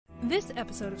This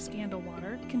episode of Scandal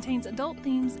Water contains adult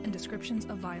themes and descriptions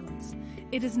of violence.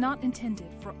 It is not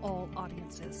intended for all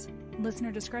audiences.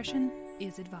 Listener discretion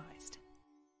is advised.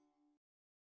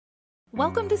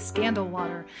 Welcome to Scandal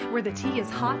Water, where the tea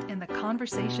is hot and the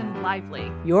conversation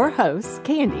lively. Your hosts,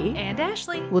 Candy and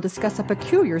Ashley, will discuss a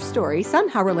peculiar story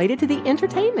somehow related to the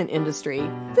entertainment industry.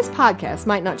 This podcast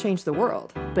might not change the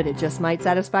world, but it just might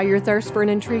satisfy your thirst for an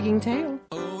intriguing tale.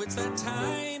 Oh, it's that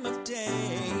time of day.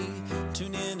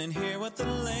 Tune in and hear what the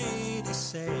ladies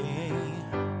say.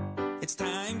 It's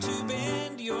time to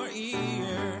bend your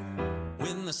ear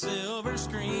when the silver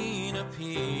screen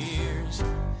appears.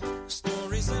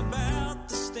 Stories about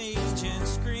the stage and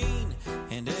screen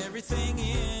and everything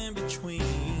in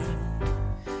between.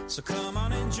 So come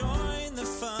on and join the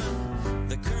fun.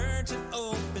 The curtain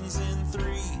opens in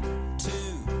 3, 2,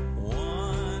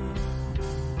 1.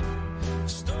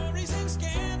 Stories in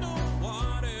Scandal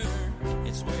Water.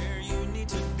 It's where you need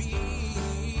to be.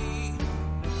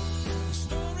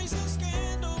 Stories in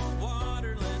Scandal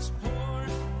Water. Let's pour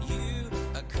you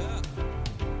a cup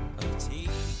of tea.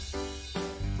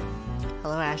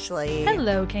 Hello, Ashley.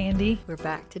 Hello, Candy. We're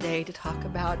back today to talk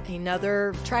about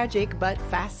another tragic but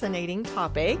fascinating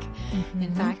topic. Mm-hmm.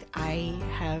 In fact, I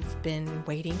have been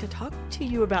waiting to talk to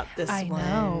you about this I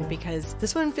know. Because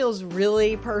this one feels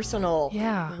really personal.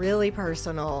 Yeah. Really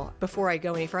personal. Before I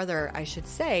go any further, I should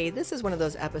say this is one of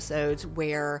those episodes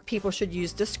where people should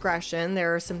use discretion.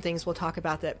 There are some things we'll talk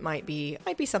about that might be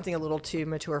something a little too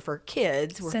mature for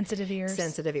kids. Sensitive ears.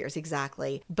 Sensitive ears,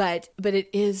 exactly. But it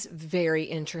is very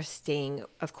interesting.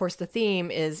 Of course, the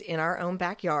theme is in our own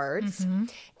backyards. Mm-hmm.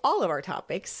 All of our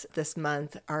topics this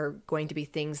month are going to be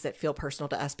things that feel personal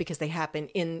to us because they happen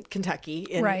in Kentucky,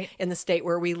 in the state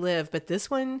where we live. But this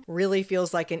one really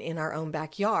feels like an in our own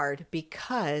backyard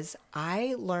because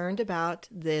I learned about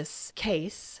this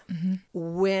case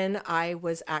when I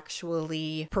was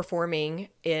actually performing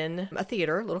in a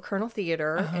theater, Little Colonel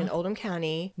Theater in Oldham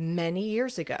County many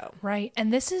years ago. Right.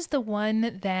 And this is the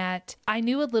one that I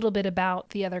knew a little bit about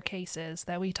the other cases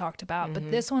that we talked about, but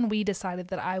this one we decided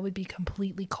that I would be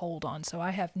completely cold on. So I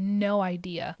have no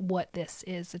idea what this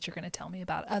is that you're going to tell me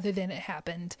about other than it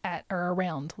happened at or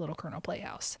around Little Colonel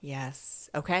Playhouse. Yes.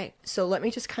 Okay. So let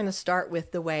me just kind of start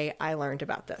with the way I learned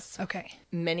about this. Okay.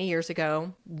 Many years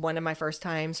ago, one of my first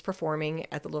times performing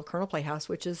at the Little Colonel Playhouse,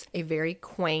 which is a very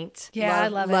quaint,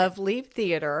 lovely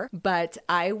theater. But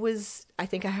I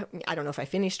don't know if I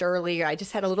finished early or I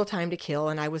just had a little time to kill.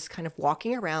 And I was kind of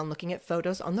walking around looking at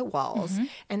photos on the walls.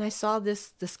 And I saw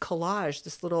this collage,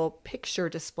 this little picture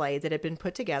display that had been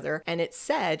put together. And it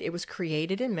said it was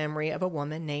created in memory of a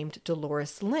woman named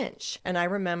Delores Lynch. And I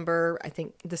remember, I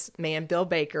think this man, Bill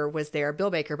Baker, was there. Bill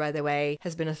Baker, by the way,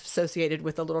 has been associated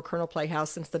with the Little Colonel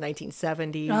Playhouse since the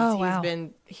 1970s. Oh, wow.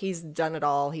 He's done it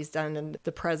all. He's done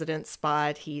the president's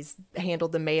spot. He's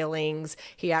handled the mailings.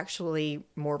 He actually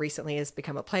more recently has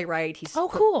become a playwright.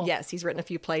 Cool. Yes, he's written a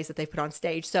few plays that they've put on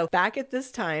stage. So back at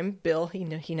this time, Bill,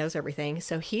 he knows everything.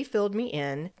 So he filled me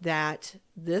in that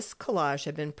this collage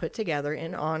had been put together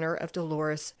in honor of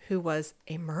Delores, who was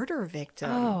a murder victim.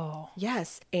 Oh.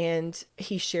 Yes. And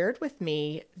he shared with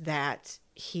me that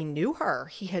he knew her.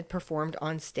 He had performed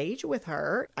on stage with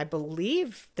her. I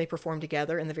believe they performed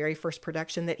together in the very first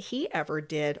production that he ever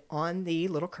did on the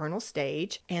Little Colonel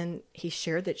stage. And he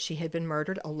shared that she had been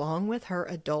murdered along with her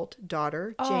adult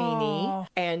daughter, Janie. Oh.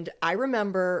 And I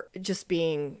remember just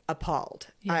being appalled.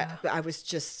 Yeah. I was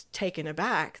just taken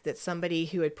aback that somebody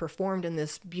who had performed in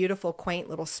this beautiful, quaint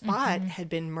little spot had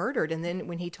been murdered. And then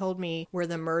when he told me where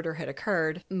the murder had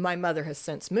occurred, my mother has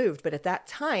since moved. But at that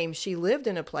time, she lived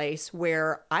in a place where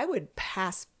I would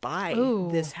pass by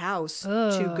this house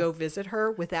to go visit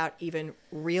her without even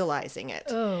realizing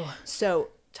it. So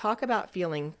talk about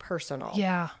feeling personal.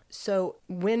 Yeah. So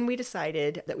when we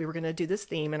decided that we were going to do this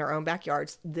theme in our own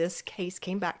backyards, this case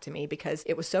came back to me because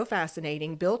it was so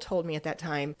fascinating. Bill told me at that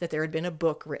time that there had been a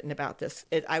book written about this.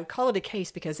 I would call it a case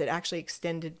because it actually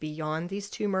extended beyond these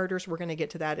two murders. We're going to get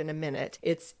to that in a minute.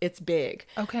 It's big.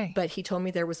 Okay. But he told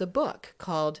me there was a book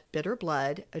called Bitter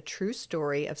Blood, A True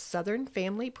Story of Southern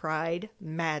Family Pride,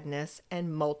 Madness,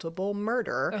 and Multiple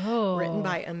Murder, written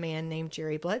by a man named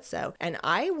Jerry Bledsoe. And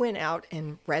I went out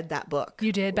and read that book.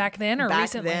 You did back then or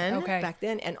recently? Back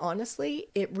then. And honestly,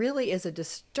 it really is a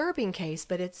disturbing case,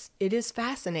 but it is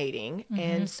fascinating.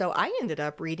 And so I ended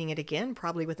up reading it again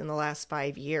probably within the last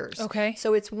 5 years. Okay.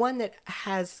 So it's one that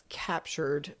has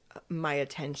captured my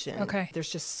attention. Okay. There's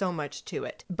just so much to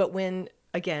it. But when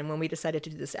we decided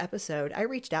to do this episode, I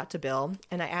reached out to Bill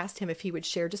and I asked him if he would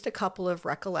share just a couple of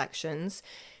recollections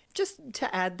just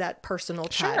to add that personal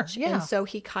touch. Sure, yeah. And so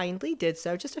he kindly did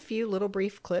so. Just a few little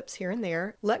brief clips here and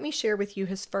there. Let me share with you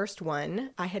his first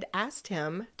one. I had asked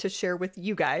him to share with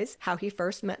you guys how he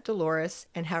first met Delores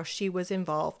and how she was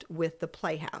involved with the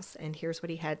Playhouse. And here's what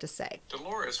he had to say.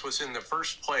 Delores was in the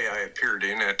first play I appeared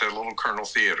in at the Little Colonel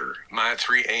Theater, My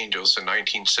Three Angels, in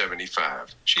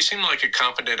 1975. She seemed like a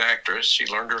competent actress. She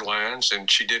learned her lines and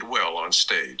she did well on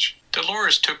stage.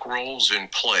 Delores took roles in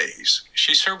plays.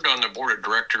 She served on the board of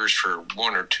directors for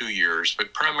 1 or 2 years,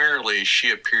 but primarily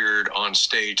she appeared on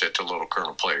stage at the Little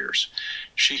Colonel Players.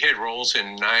 She had roles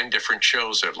in 9 different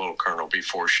shows at Little Colonel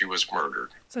before she was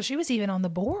murdered. So she was even on the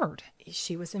board.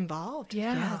 She was involved.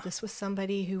 Yeah. This was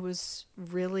somebody who was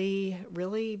really,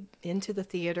 really into the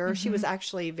theater. She was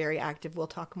actually very active. We'll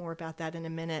talk more about that in a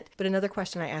minute. But another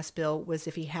question I asked Bill was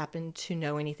if he happened to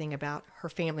know anything about her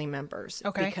family members.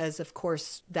 Okay. Because, of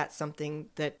course, that's something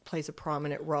that plays a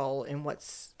prominent role in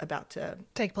what's about to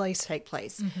take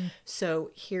place.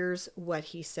 So here's what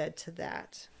he said to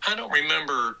that. I don't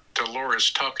remember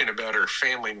Delores talking about her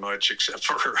family much except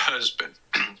for her husband.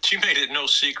 She made it no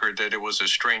secret that it was a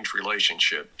strange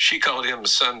relationship. She called him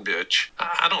son bitch.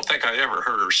 I don't think I ever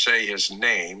heard her say his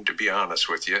name, to be honest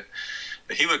with you.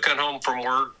 He would come home from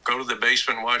work, go to the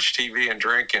basement, watch TV and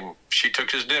drink, and she took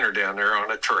his dinner down there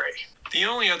on a tray. The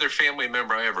only other family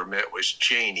member I ever met was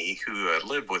Janie, who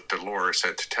lived with Delores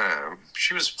at the time.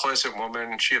 She was a pleasant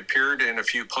woman. She appeared in a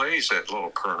few plays at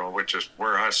Little Colonel, which is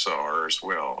where I saw her as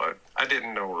well. I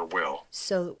didn't know her well.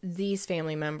 So these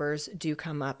family members do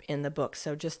come up in the book.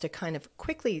 So just to kind of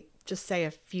quickly just say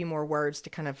a few more words to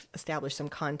kind of establish some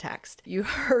context. You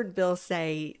heard Bill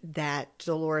say that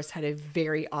Delores had a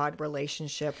very odd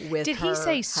relationship with her husband. Did he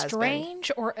say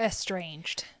strange or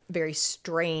estranged? Very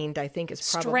strained, I think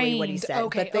is probably what he said.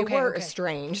 Okay, but they were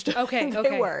estranged.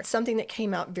 They were. Something that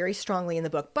came out very strongly in the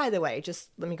book. By the way, just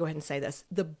let me go ahead and say this.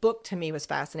 The book to me was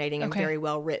fascinating and very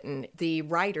well written. The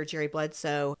writer, Jerry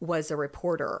Bledsoe, was a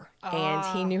reporter and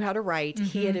he knew how to write.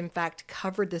 He had in fact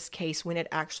covered this case when it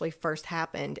actually first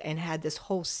happened and had this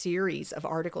whole series of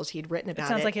articles he had written about it.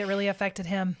 Sounds like it really affected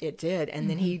him. It did. And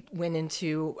then he went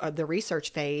into the research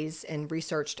phase and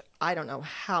researched, I don't know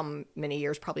how many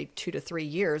years, probably 2 to 3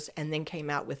 years, and then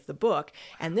came out with the book.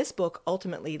 And this book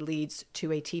ultimately leads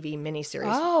to a TV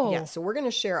miniseries. Oh. Yeah, so we're going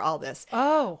to share all this.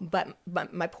 Oh. But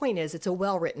my point is, it's a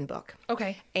well-written book.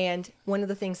 Okay. And one of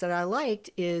the things that I liked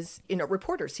is,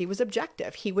 reporters, he was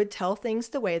objective. He would tell things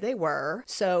the way they were.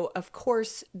 So, of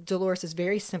course, Delores is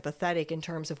very sympathetic in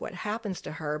terms of what happens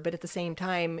to her. But at the same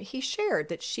time, he shared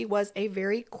that she was a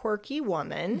very quirky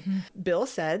woman. Bill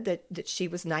said that she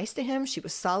was nice to him. She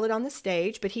was solid on the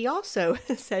stage. But he also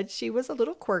said she was a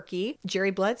little quirky.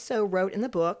 Jerry Bledsoe wrote in the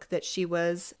book that she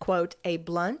was, quote, a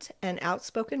blunt and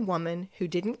outspoken woman who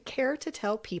didn't care to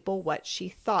tell people what she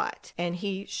thought. And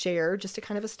he shared, just to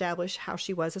kind of establish how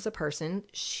she was as a person,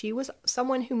 she was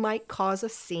someone who might cause a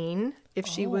scene. If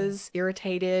she was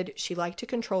irritated, she liked to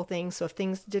control things. So if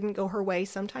things didn't go her way,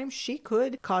 sometimes she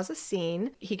could cause a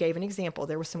scene. He gave an example.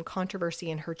 There was some controversy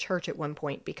in her church at one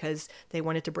point because they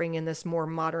wanted to bring in this more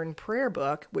modern prayer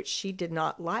book, which she did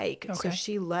not like. Okay. So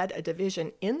she led a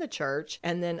division in the church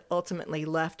and then ultimately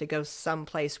left to go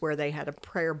someplace where they had a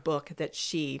prayer book that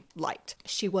she liked.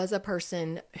 She was a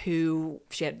person who,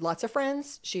 she had lots of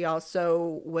friends. She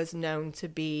also was known to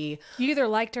be... You either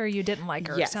liked her or you didn't like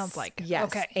her, yes, it sounds like. Yes.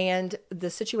 Okay. And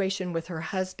the situation with her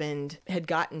husband had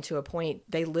gotten to a point,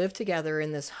 they lived together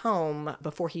in this home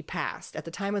before he passed. At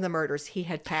the time of the murders, he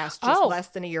had passed just less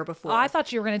than a year before. I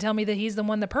thought you were going to tell me that he's the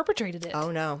one that perpetrated it.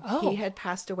 Oh, no. He had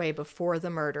passed away before the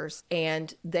murders.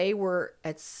 And they were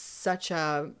at such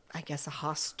a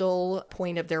hostile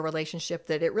point of their relationship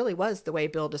that it really was the way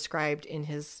Bill described in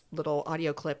his little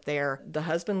audio clip there. The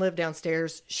husband lived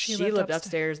downstairs. She lived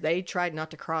upstairs. They tried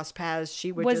not to cross paths.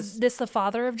 She would Was this the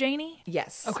father of Janie?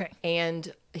 Yes. Okay.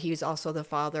 And he's also the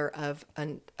father of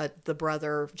the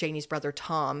brother, Janie's brother,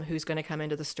 Tom, who's going to come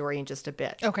into the story in just a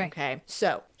bit. Okay.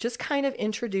 So just kind of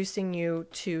introducing you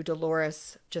to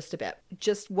Delores just a bit.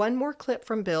 Just one more clip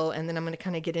from Bill, and then I'm going to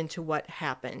kind of get into what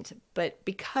happened. But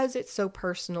because it's so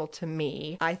personal to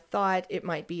me, I thought it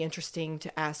might be interesting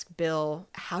to ask Bill,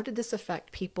 how did this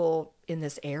affect people in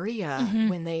this area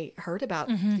when they heard about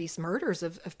these murders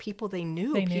of people they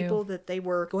knew, people that they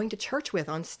were going to church with,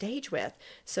 on stage with?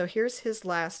 So here's his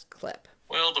last clip.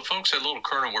 Well, the folks at Little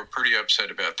Colonel were pretty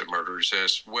upset about the murders,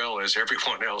 as well as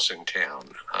everyone else in town.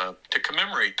 To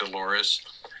commemorate Delores,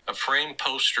 a framed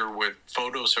poster with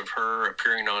photos of her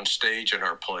appearing on stage in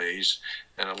our plays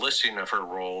and a listing of her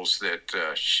roles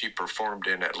that she performed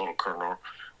in at Little Colonel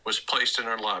was placed in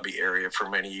our lobby area for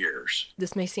many years.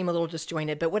 This may seem a little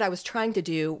disjointed, but what I was trying to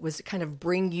do was kind of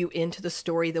bring you into the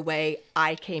story the way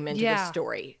I came into the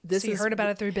story. So you heard about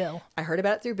it through Bill. I heard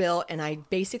about it through Bill, and I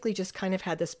basically just kind of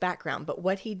had this background. But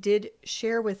what he did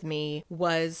share with me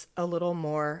was a little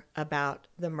more about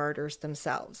the murders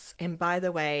themselves. And by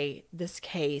the way, this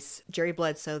case, Jerry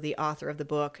Bledsoe, the author of the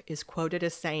book, is quoted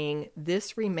as saying,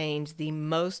 "This remains the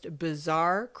most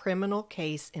bizarre criminal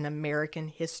case in American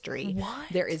history. What?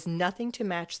 There is nothing to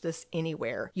match this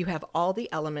anywhere. You have all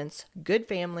the elements: good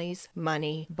families,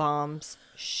 money, bombs,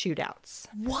 shootouts."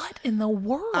 What in the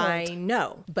world? I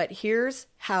know, but here's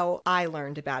how I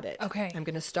learned about it. Okay. I'm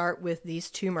going to start with these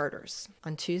two murders.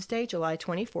 On Tuesday, July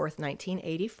 24th,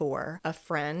 1984, a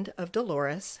friend of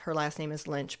Delores, her last name is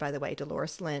Lynch, by the way,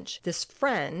 Delores Lynch. This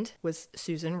friend was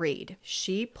Susan Reed.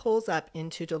 She pulls up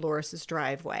into Dolores's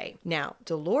driveway. Now,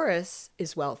 Delores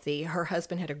is wealthy. Her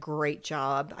husband had a great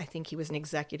job. I think he was an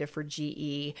executive for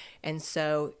GE. And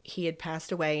so he had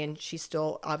passed away, and she's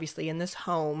still obviously in this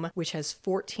home, which has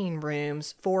 14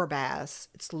 rooms, 4 baths.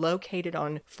 It's located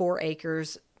on 4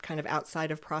 acres, kind of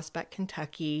outside of Prospect,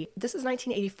 Kentucky. This is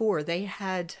 1984. They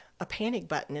had a panic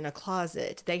button in a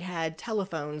closet. They had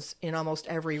telephones in almost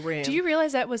every room. Do you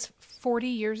realize that was 40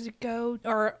 years ago,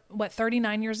 or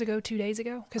 39 years ago, 2 days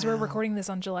ago? Because we're recording this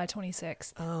on July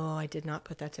 26th. Oh, I did not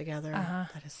put that together.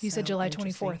 That is You said July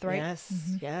 24th, right? Yes,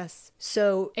 yes.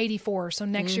 So 84. So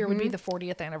next year would be the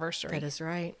 40th anniversary. that is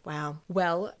right. Wow.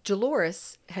 Well,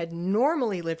 Delores had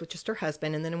normally lived with just her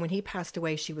husband, and then when he passed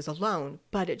away, she was alone.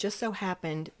 But it just so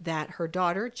happened that her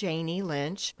daughter, Janie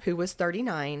Lynch, who was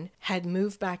 39, had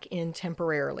moved back in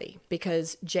temporarily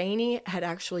because Janie had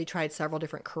actually tried several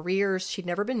different careers. She'd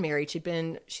never been married.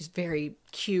 She's very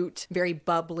cute, very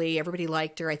bubbly. Everybody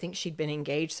liked her. I think she'd been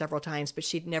engaged several times, but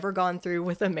she'd never gone through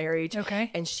with a marriage.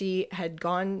 Okay. And she had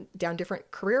gone down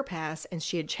different career paths, and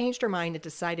she had changed her mind and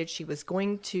decided she was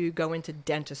going to go into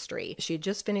dentistry. She had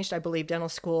just finished, I believe, dental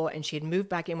school, and she had moved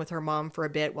back in with her mom for a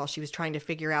bit while she was trying to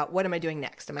figure out, what am I doing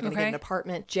next? Am I going to get an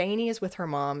apartment? Janie is with her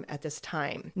mom at this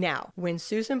time. Now, when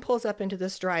Susan pulls up into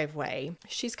this driveway,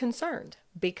 she's concerned,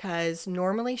 because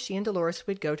normally she and Delores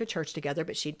would go to church together,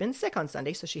 but she'd been sick on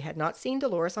Sunday, so she had not seen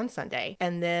Delores on Sunday.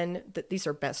 And then these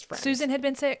are best friends. Susan had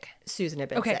been sick? Susan had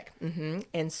been sick.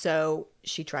 And so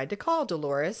she tried to call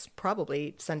Delores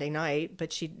probably Sunday night,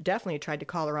 but she definitely tried to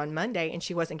call her on Monday, and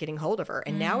she wasn't getting hold of her.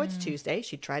 And now it's Tuesday.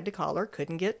 She tried to call her,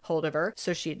 couldn't get hold of her.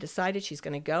 So she had decided she's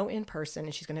going to go in person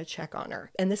and she's going to check on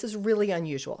her. And this is really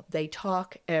unusual. They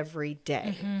talk every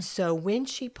day. So when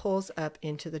she pulls up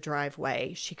into the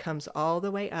driveway, she comes all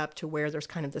the way up to where there's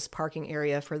kind of this parking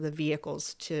area for the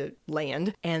vehicles to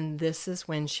land. And this is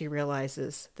when she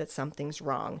realizes that something's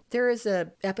wrong. There is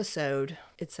a episode,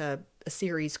 it's a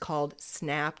series called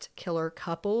Snapped Killer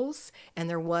Couples, and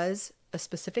there was a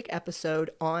specific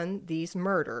episode on these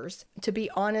murders. To be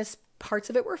honest,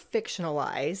 parts of it were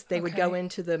fictionalized. They would go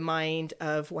into the mind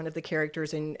of one of the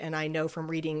characters, and I know from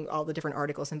reading all the different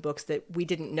articles and books that we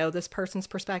didn't know this person's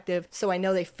perspective. So I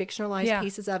know they fictionalized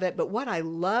pieces of it, but what I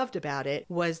loved about it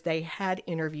was they had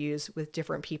interviews with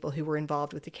different people who were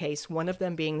involved with the case, one of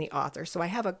them being the author. So I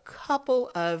have a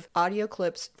couple of audio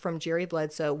clips from Jerry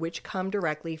Bledsoe, which come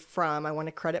directly from, I want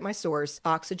to credit my source,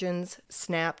 Oxygen's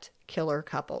Snapped Killer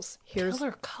Couples.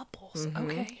 Killer Couples.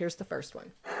 Okay. Here's the first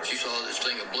one. She saw this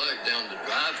thing of blood down the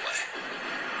driveway.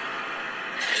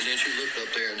 And then she looked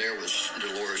up there, and there was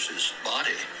Dolores's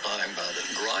body lying by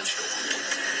the garage door.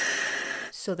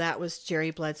 So that was Jerry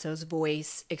Bledsoe's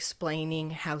voice explaining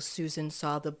how Susan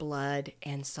saw the blood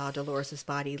and saw Dolores's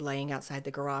body laying outside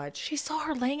the garage. She saw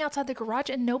her laying outside the garage,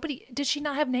 and did she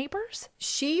not have neighbors?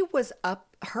 She was up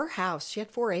her house. She had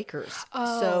 4 acres.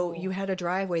 So you had a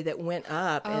driveway that went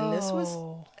up, and this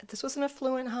was an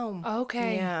affluent home.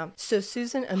 Okay. Yeah. So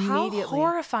Susan immediately... How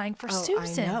horrifying for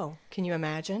Susan. I know. Can you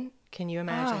imagine?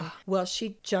 Well,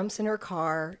 she jumps in her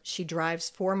car. She drives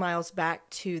 4 miles back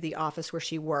to the office where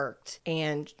she worked.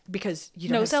 And because you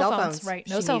don't have cell phones. Right.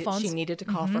 No cell phones. She needed to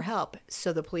call for help.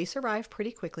 So the police arrive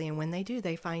pretty quickly. And when they do,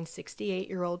 they find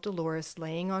 68-year-old Delores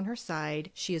laying on her side.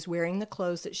 She is wearing the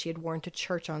clothes that she had worn to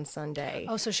church on Sunday.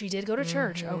 Oh, so she did go to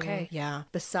church. Okay. Yeah.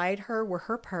 Beside her were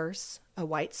her purse, a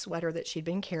white sweater that she'd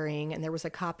been carrying, and there was a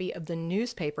copy of the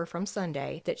newspaper from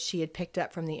Sunday that she had picked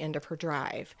up from the end of her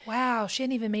drive. Wow, she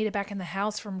hadn't even made it back in the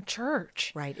house from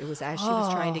church. Right, it was as she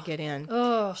was trying to get in.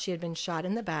 She had been shot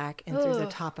in the back and through the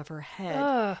top of her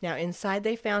head. Now, inside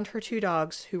they found her 2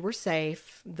 dogs who were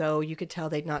safe, though you could tell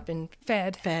they'd not been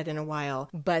fed in a while.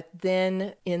 But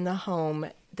then in the home,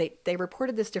 they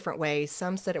reported this different ways.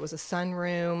 Some said it was a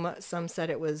sunroom, some said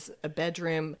it was a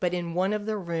bedroom, but in one of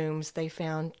the rooms they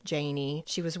found Janie.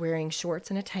 She was wearing shorts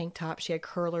and a tank top. She had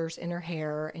curlers in her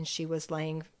hair, and she was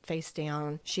laying face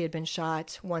down. She had been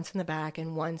shot once in the back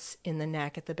and once in the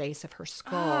neck at the base of her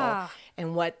skull.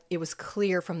 And it was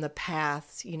clear from the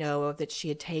paths, that she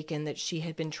had taken, that she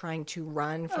had been trying to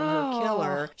run from her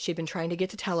killer. She had been trying to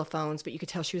get to telephones, but you could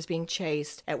tell she was being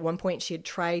chased. At one point, she had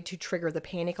tried to trigger the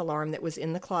panic alarm that was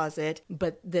in the closet,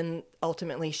 but then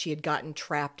ultimately she had gotten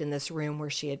trapped in this room where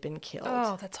she had been killed.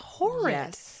 Oh, that's horrid.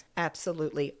 Yes,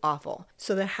 absolutely awful.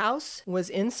 So the house was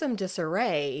in some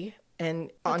disarray.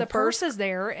 And but the purse is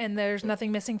there, and there's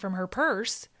nothing missing from her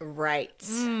purse. Right.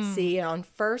 See, on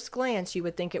first glance, you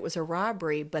would think it was a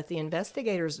robbery, but the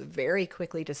investigators very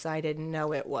quickly decided,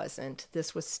 no, it wasn't.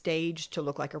 This was staged to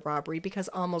look like a robbery because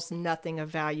almost nothing of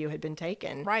value had been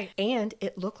taken. Right. And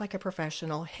it looked like a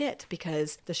professional hit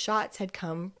because the shots had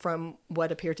come from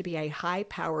what appeared to be a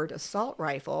high-powered assault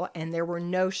rifle, and there were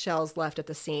no shells left at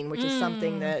the scene, which is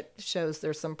something that shows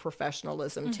there's some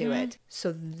professionalism to it.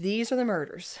 So these are the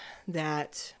murders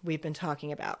that we've been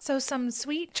talking about. So some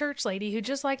sweet church lady who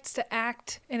just likes to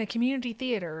act in a community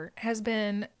theater has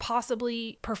been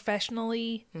possibly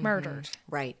professionally murdered.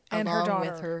 Right. And along her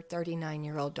daughter. with her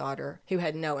 39-year-old daughter who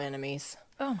had no enemies.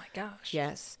 Oh my gosh.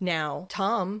 Yes. Now,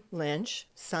 Tom Lynch,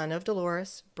 son of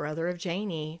Delores, brother of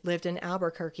Janie, lived in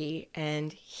Albuquerque,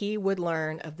 and he would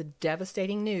learn of the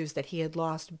devastating news that he had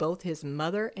lost both his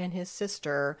mother and his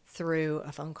sister through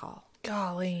a phone call.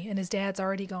 Golly, and his dad's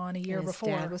already gone a year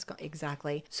before. His dad was gone.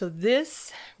 Exactly. So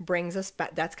this brings us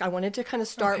back. I wanted to kind of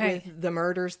start with the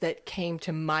murders that came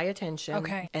to my attention.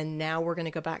 Okay. And now we're going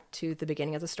to go back to the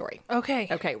beginning of the story. Okay.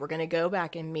 Okay, we're going to go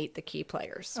back and meet the key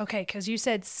players. Okay, because you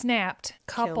said snapped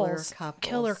couples.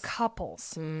 Killer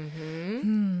couples.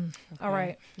 Mm-hmm. Okay. All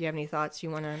right. You have any thoughts you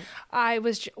want to...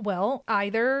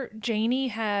 either Janie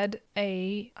had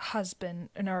a husband,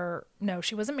 or no,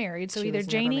 she wasn't married. So either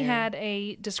Janie had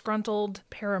a disgruntled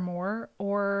paramour,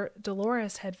 or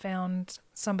Delores had found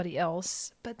somebody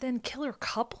else. But then killer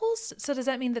couples? So does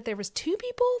that mean that there was two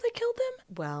people that killed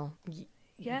them? Well,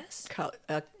 yes.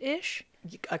 Ish.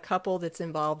 A couple that's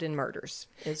involved in murders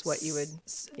is what you would...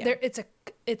 Yeah.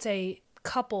 It's a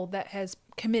couple that has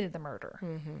committed the murder.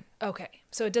 Mm-hmm. Okay.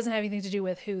 So it doesn't have anything to do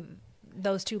with who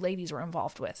those two ladies were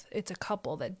involved with. It's a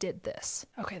couple that did this.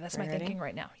 Okay, that's my thinking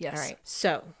right now. Yes. All right.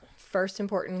 So, first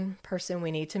important person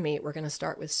we need to meet, we're going to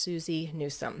start with Susie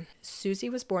Newsom. Susie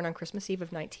was born on Christmas Eve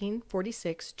of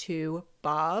 1946 to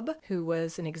Bob, who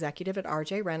was an executive at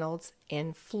R.J. Reynolds,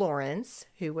 and Florence,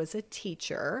 who was a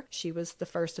teacher. She was the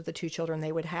first of the two children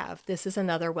they would have. This is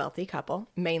another wealthy couple,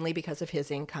 mainly because of his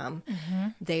income. Mm-hmm.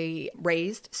 They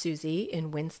raised Susie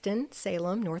in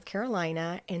Winston-Salem, North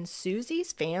Carolina, and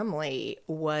Susie's family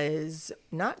was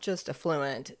not just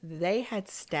affluent, they had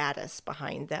status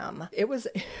behind them. It was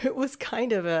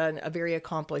kind of a very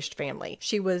accomplished family.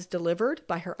 She was delivered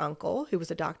by her uncle, who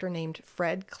was a doctor named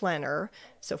Fred Klenner.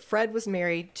 So Fred was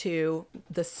married to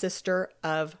the sister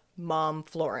of Mom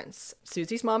Florence.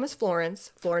 Susie's mom is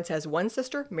Florence. Florence has one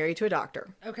sister married to a doctor.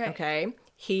 Okay.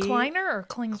 Kleiner or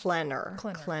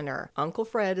Klenner. Uncle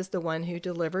Fred is the one who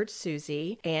delivered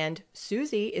Susie, and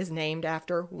Susie is named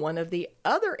after one of the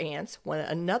other aunts,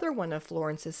 another one of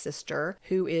Florence's sister,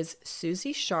 who is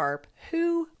Susie Sharp,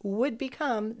 who would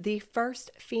become the first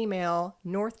female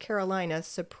North Carolina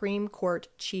Supreme Court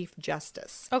Chief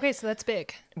Justice. Okay, so that's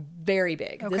big. Very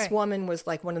big. Okay. This woman was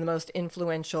like one of the most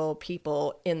influential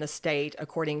people in the state,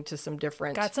 according to some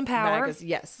different... Got some power.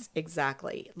 Yes,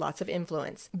 exactly. Lots of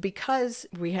influence. Because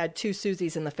we had two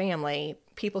Susies in the family,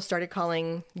 people started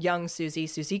calling young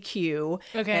Susie Q.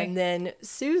 Okay. And then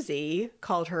Susie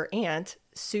called her aunt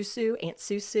Susu, Aunt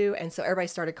Susu, and so everybody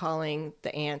started calling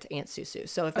the aunt Susu.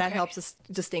 So if that helps us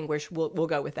distinguish, we'll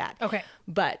go with that. Okay.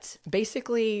 But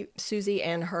basically, Susie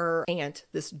and her aunt,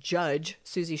 this judge,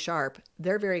 Susie Sharp,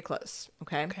 they're very close.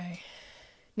 Okay.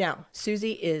 Now,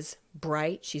 Susie is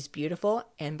bright, she's beautiful,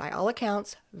 and by all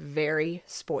accounts, very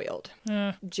spoiled.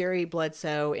 Jerry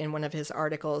Bledsoe, in one of his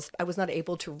articles, I was not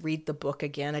able to read the book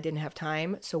again. I didn't have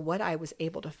time. So what I was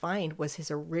able to find was his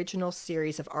original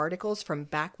series of articles from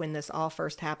back when this all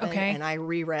first happened, and I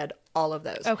reread all of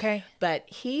those. Okay. But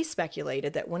he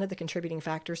speculated that one of the contributing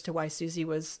factors to why Susie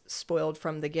was spoiled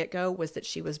from the get-go was that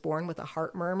she was born with a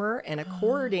heart murmur, and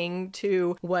according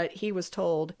to what he was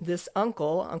told, this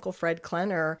Uncle Fred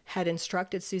Klenner, had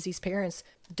instructed Susie's parents,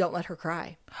 don't let her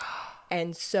cry.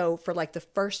 And so for like the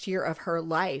first year of her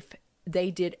life,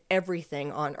 they did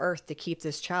everything on earth to keep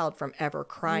this child from ever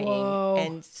crying. Whoa.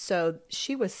 And so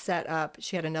she was set up.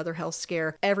 She had another health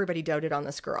scare. Everybody doted on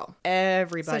this girl.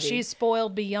 Everybody. So she's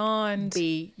spoiled beyond.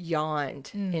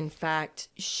 In fact,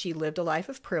 she lived a life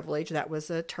of privilege. That was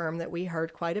a term that we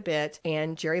heard quite a bit.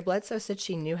 And Jerry Bledsoe said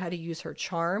she knew how to use her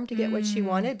charm to get what she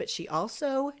wanted, but she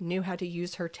also knew how to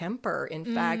use her temper. In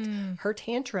fact, her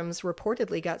tantrums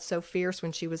reportedly got so fierce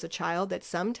when she was a child that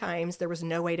sometimes there was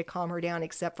no way to calm her down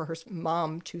except for her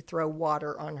mom to throw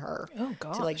water on her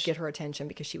to like get her attention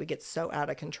because she would get so out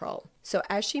of control. So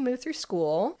as she moved through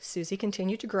school, Susie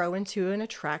continued to grow into an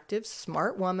attractive,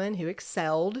 smart woman who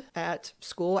excelled at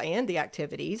school and the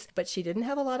activities, but she didn't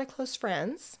have a lot of close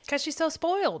friends. Because she's so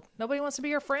spoiled. Nobody wants to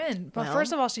be her friend. But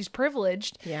first of all, she's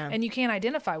privileged, and you can't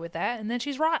identify with that. And then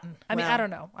she's rotten. I mean, I don't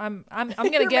know. I'm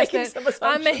going to guess that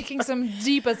I'm making some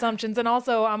deep assumptions, and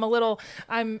also I'm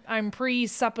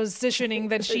presuppositioning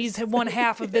that she's one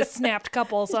half of this snapped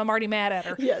couple, so I'm already mad at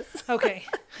her. Yes. Okay.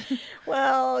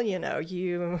 Well, you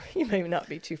may not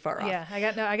be too far off. Yeah,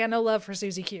 I got no love for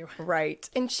Susie Q. Right.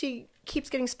 And she keeps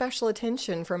getting special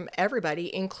attention from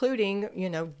everybody, including,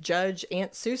 Judge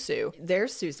Aunt Susu.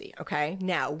 There's Susie, okay?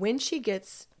 Now, when she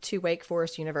gets to Wake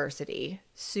Forest University,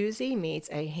 Susie meets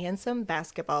a handsome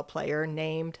basketball player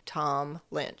named Tom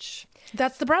Lynch.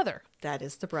 That's the brother. That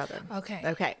is the brother. Okay.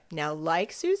 Okay. Now,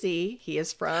 like Susie, he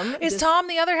is from... Is Tom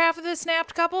the other half of this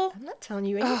snapped couple? I'm not telling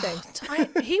you anything.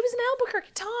 He was in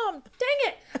Albuquerque. Tom,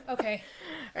 dang it. Okay.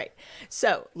 Right.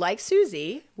 So, like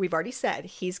Susie, we've already said,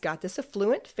 he's got this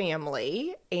affluent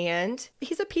family, and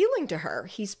he's appealing to her.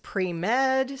 He's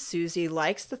pre-med. Susie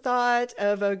likes the thought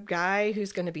of a guy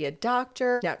who's going to be a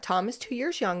doctor. Now, Tom is 2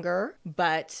 years younger,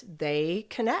 but they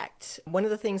connect. One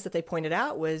of the things that they pointed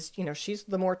out was, she's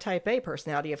the more type A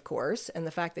personality, of course, and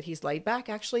the fact that he's laid back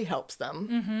actually helps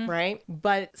them, right?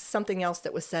 But something else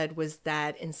that was said was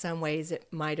that in some ways it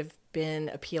might have been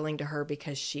appealing to her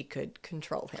because she could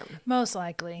control him. Most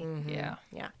likely. Yeah.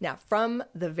 Now, from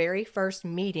the very first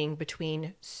meeting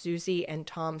between Susie and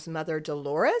Tom's mother,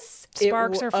 Delores,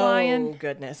 sparks are flying. Oh,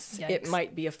 goodness. Yikes. It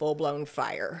might be a full-blown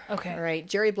fire. Okay. All right.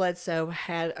 Jerry Bledsoe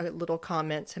had a little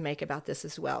comment to make about this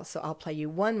as well. So I'll play you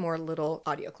one more little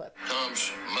audio clip.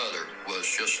 Tom's mother was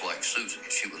just like Susan.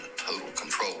 She was a total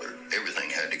controller. Everything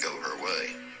had to go her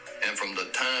way. And from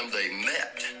the time they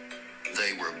met,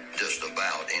 they were just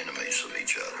avowed enemies of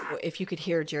each other. If you could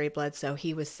hear Jerry Bledsoe,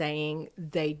 he was saying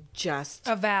they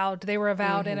were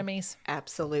avowed enemies.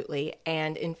 Absolutely.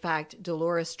 And in fact,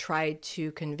 Delores tried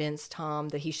to convince Tom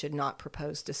that he should not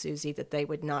propose to Susie, that they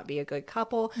would not be a good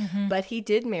couple. But he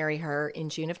did marry her in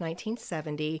June of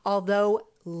 1970, although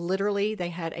literally they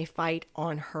had a fight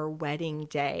on her wedding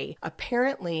day.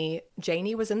 Apparently,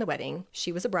 Janie was in the wedding.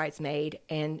 She was a bridesmaid,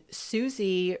 and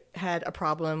Susie had a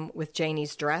problem with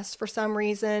Janie's dress for some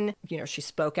reason. She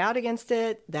spoke out against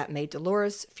it. That made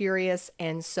Delores furious.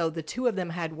 And so the two of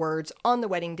them had words on the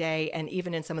wedding day, and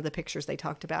even in some of the pictures they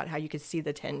talked about how you could see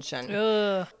the tension.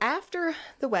 After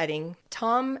the wedding,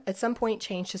 Tom at some point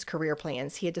changed his career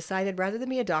plans. He had decided rather than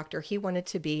be a doctor, he wanted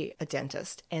to be a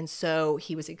dentist. And so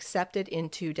he was accepted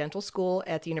into dental school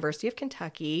at the University of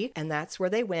Kentucky, and that's where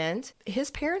they went.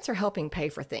 His parents are helping pay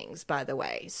for things, by the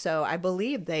way, so I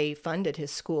believe they funded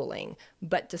his schooling.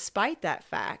 But despite that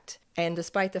fact, and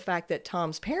despite the fact that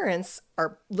Tom's parents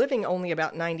are living only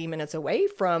about 90 minutes away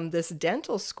from this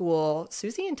dental school,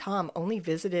 Susie and Tom only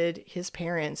visited his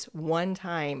parents one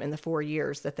time in the 4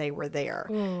 years that they were there.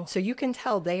 Ooh. So you can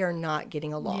tell they are not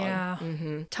getting along. Yeah.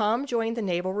 Tom joined the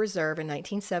Naval Reserve in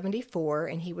 1974,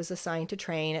 and he was assigned to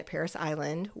train at Parris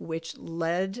Island, which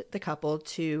led the couple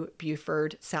to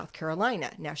Beaufort, South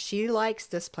Carolina. Now, she likes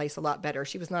this place a lot better.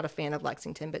 She was not a fan of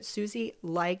Lexington, but Susie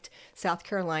liked South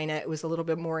Carolina. It was a little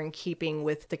bit more in keeping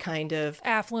with the kind of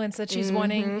affluence that she's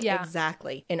wanting. Yeah,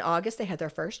 exactly. In August, they had their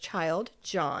first child,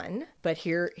 John. But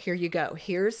here you go.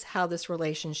 Here's how this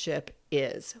relationship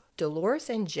is. Delores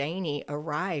and Janie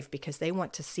arrive because they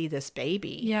want to see this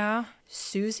baby. Yeah.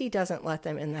 Susie doesn't let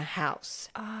them in the house.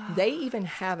 They even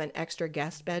have an extra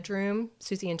guest bedroom,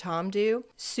 Susie and Tom do.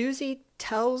 Susie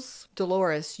tells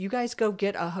Delores, you guys go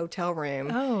get a hotel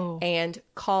room and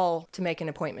call to make an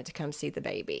appointment to come see the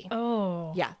baby.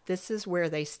 Oh. Yeah, this is where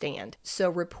they stand.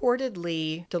 So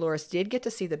reportedly, Delores did get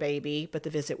to see the baby, but the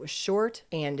visit was short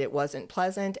and it wasn't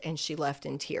pleasant, and she left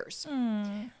in tears.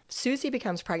 Susie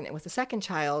becomes pregnant with the second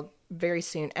child very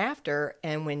soon after,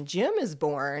 and when Jim is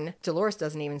born, Delores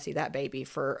doesn't even see that baby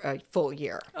for a full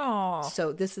year. Oh.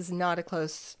 So this is not a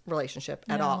close relationship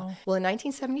at all. Well, in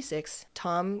 1976,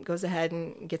 Tom goes ahead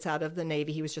and gets out of the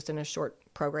Navy. He was just in a short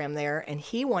program there, and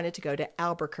he wanted to go to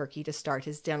Albuquerque to start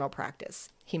his dental practice.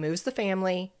 He moves the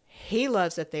family. He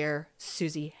loves it there.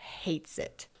 Susie hates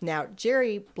it. Now,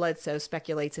 Jerry Bledsoe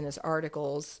speculates in his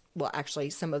articles, well, actually,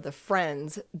 some of the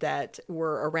friends that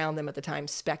were around them at the time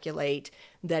speculate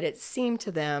that it seemed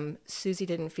to them Susie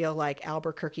didn't feel like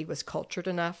Albuquerque was cultured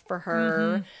enough for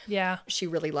her. Mm-hmm. Yeah. She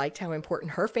really liked how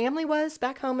important her family was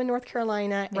back home in North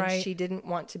Carolina, and right. she didn't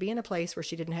want to be in a place where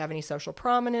she didn't have any social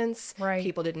prominence. Right.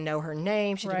 People didn't know her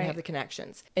name. She right. didn't have the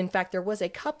connections. In fact, there was a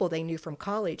couple they knew from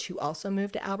college who also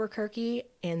moved to Albuquerque,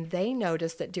 and they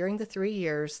noticed that during the 3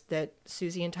 years that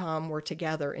Susie and Tom were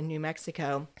together in New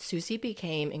Mexico, Susie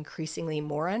became increasingly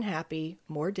more unhappy,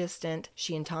 more distant.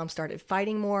 She and Tom started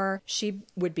fighting more. She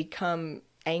would become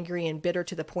angry and bitter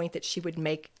to the point that she would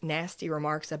make nasty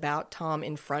remarks about Tom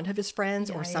in front of his friends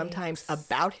or sometimes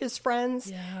about his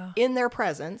friends in their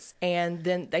presence. And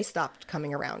then they stopped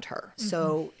coming around her. Mm-hmm.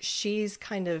 So she's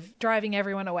kind of driving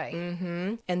everyone away.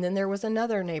 Mm-hmm. And then there was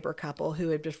another neighbor couple who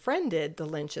had befriended the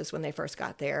Lynches when they first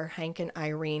got there. Hank and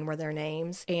Irene were their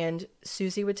names. And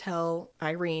Susie would tell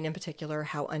Irene in particular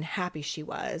how unhappy she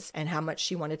was and how much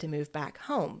she wanted to move back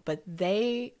home. But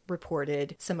they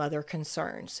reported some other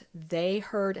concerns. They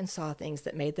heard and saw things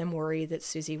that made them worry that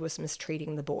Susie was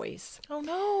mistreating the boys. Oh,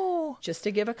 no. Just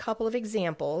to give a couple of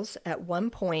examples, at one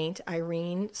point,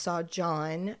 Irene saw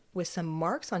John with some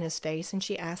marks on his face, and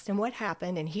she asked him what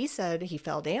happened, and he said he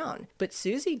fell down. But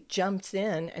Susie jumps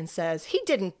in and says, "He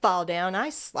didn't fall down. I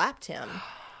slapped him."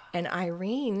 And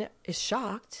Irene is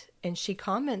shocked, and she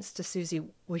comments to Susie,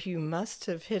 "Well, you must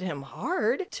have hit him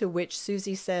hard." To which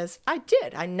Susie says, "I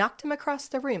did. I knocked him across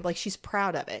the room." Like, she's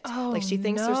proud of it. Oh, like, she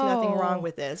thinks there's nothing wrong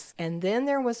with this. And then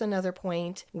there was another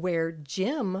point where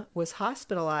Jim was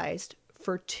hospitalized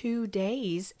for 2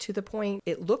 days to the point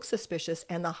it looked suspicious,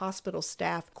 and the hospital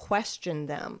staff questioned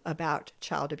them about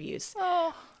child abuse.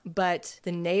 Oh. But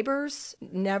the neighbors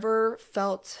never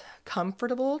felt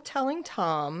comfortable telling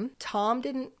Tom. Tom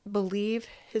didn't believe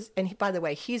his, and by the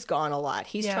way, he's gone a lot.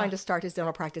 He's trying to start his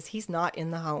dental practice. He's not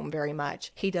in the home very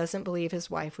much. He doesn't believe his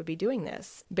wife would be doing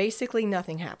this. Basically,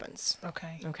 nothing happens.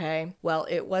 Okay. Well,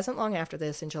 it wasn't long after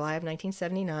this, in July of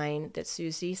 1979, that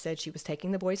Susie said she was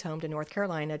taking the boys home to North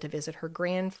Carolina to visit her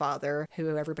grandfather,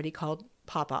 who everybody called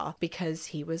Papa, because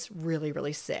he was really,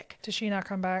 really sick. Does she not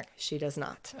come back? She does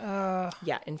not.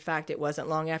 Yeah, in fact, it wasn't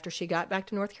long after she got back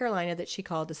to North Carolina that she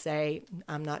called to say,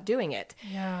 "I'm not doing it."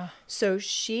 Yeah. So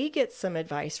she gets some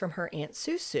advice from her Aunt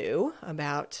Susu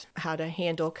about how to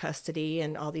handle custody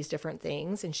and all these different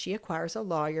things, and she acquires a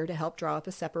lawyer to help draw up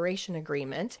a separation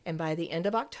agreement. And by the end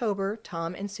of October,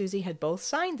 Tom and Susie had both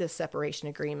signed this separation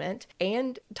agreement,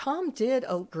 and Tom did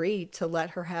agree to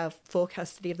let her have full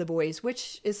custody of the boys,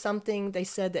 which is something they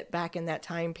said that back in that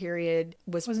time period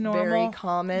was normal. Very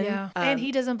common. Yeah. And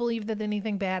he doesn't believe that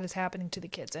anything bad is happening to the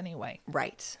kids anyway.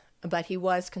 Right. But he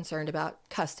was concerned about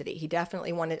custody. He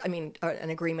definitely wanted, an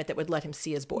agreement that would let him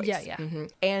see his boys. Yeah. Mm-hmm.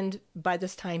 And by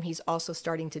this time, he's also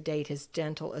starting to date his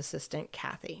dental assistant,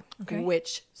 Kathy,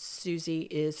 which Susie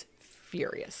is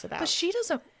furious about. But she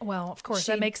doesn't, well, of course,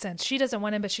 that makes sense. She doesn't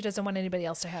want him, but she doesn't want anybody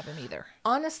else to have him either.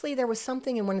 Honestly, there was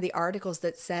something in one of the articles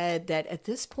that said that at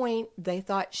this point, they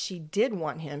thought she did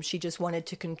want him. She just wanted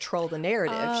to control the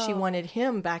narrative. Oh. She wanted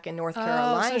him back in North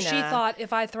Carolina. So she thought,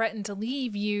 if I threaten to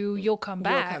leave you, you'll come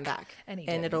back. You'll come back.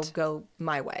 And it'll go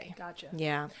my way. Gotcha.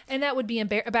 Yeah. And that would be,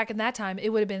 back in that time,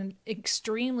 it would have been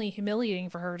extremely humiliating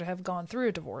for her to have gone through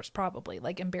a divorce, probably.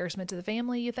 Like embarrassment to the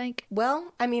family, you think?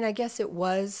 Well, I guess it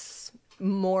was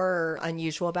more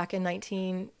unusual back in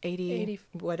 1980,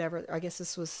 whatever. I guess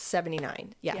this was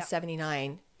 79. Yeah,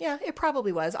 79. Yeah, it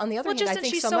probably was. On the other hand, I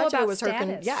think so much of it was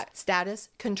status. her status,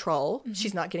 control. Mm-hmm.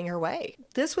 She's not getting her way.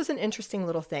 This was an interesting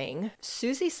little thing.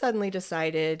 Susie suddenly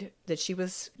decided that she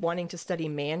was wanting to study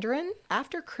Mandarin.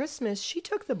 After Christmas, she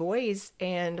took the boys,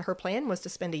 and her plan was to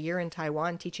spend a year in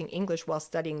Taiwan teaching English while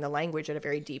studying the language at a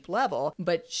very deep level.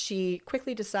 But she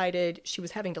quickly decided she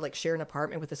was having to share an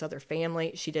apartment with this other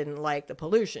family. She didn't like the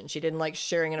pollution. She didn't like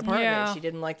sharing an apartment. Yeah. She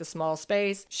didn't like the small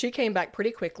space. She came back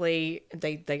pretty quickly.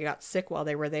 They got sick while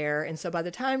they were there. And so by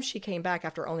the time she came back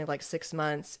after only 6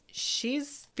 months,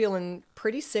 she's feeling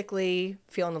pretty sickly,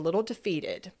 feeling a little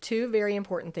defeated. 2 very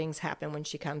important things happen when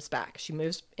she comes back. She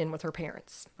moves in with her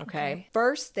parents. Okay.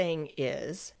 First thing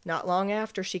is, not long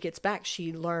after she gets back,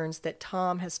 she learns that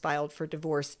Tom has filed for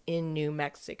divorce in New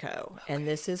Mexico. Okay. And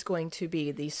this is going to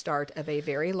be the start of a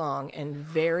very long and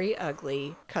very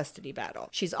ugly custody battle.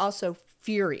 She's also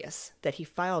furious that he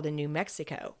filed in New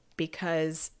Mexico,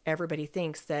 because everybody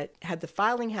thinks that had the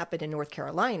filing happened in North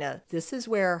Carolina, this is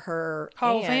where her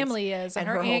whole family is, and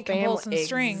her aunt can pull some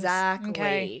strings. Exactly.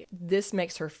 Okay. This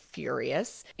makes her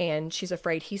furious, and she's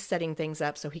afraid he's setting things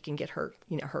up so he can get her,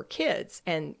 her kids.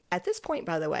 And at this point,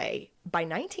 by the way, by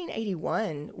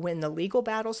 1981, when the legal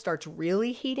battle starts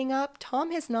really heating up,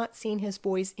 Tom has not seen his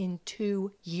boys in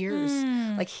 2 years.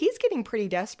 Like, he's getting pretty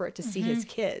desperate to see his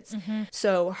kids.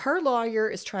 So her lawyer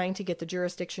is trying to get the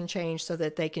jurisdiction changed so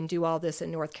that they can do all this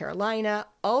in North Carolina.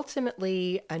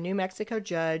 Ultimately, a New Mexico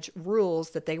judge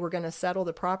rules that they were going to settle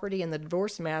the property and the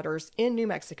divorce matters in New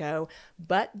Mexico,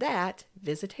 but that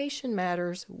visitation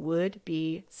matters would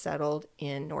be settled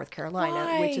in North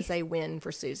Carolina, which is a win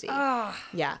for Susie.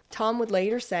 Yeah. Tom would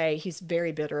later say he's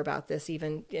very bitter about this.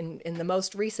 Even in the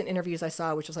most recent interviews I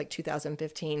saw, which was like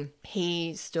 2015,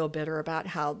 he's still bitter about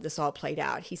how this all played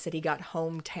out. He said he got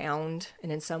hometowned,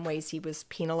 and in some ways he was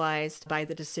penalized by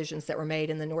the decisions that were made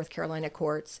in the North Carolina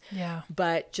courts. Yeah.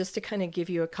 But just to kind of give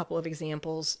you a couple of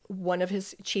examples, one of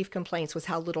his chief complaints was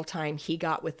how little time he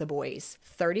got with the boys.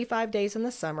 35 days in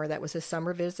the summer, that was his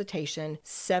summer visitation,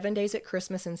 7 days at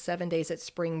Christmas and 7 days at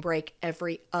spring break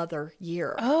every other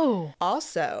year. Oh.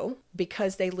 Also,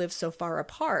 because they lived so far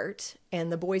apart and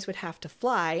the boys would have to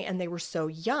fly and they were so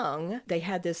young, they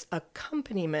had this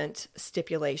accompaniment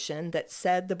stipulation that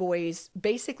said the boys,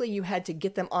 basically you had to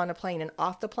get them on a plane and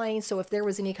off the plane. So if there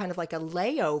was any kind of like a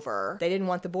layover, they didn't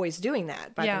want the boys doing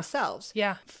that by themselves.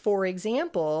 Yeah. For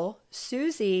example,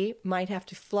 Susie might have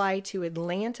to fly to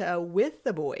Atlanta with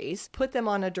the boys, put them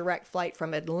on a direct flight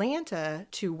from Atlanta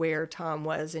to where Tom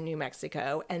was in New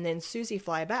Mexico, and then Susie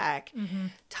fly back.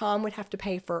 Tom would have to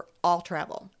pay for all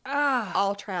travel.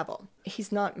 All travel.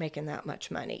 He's not making that much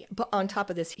money. But on top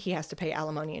of this, he has to pay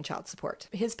alimony and child support.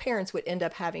 His parents would end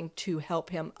up having to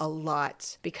help him a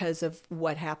lot because of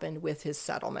what happened with his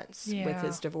settlements, with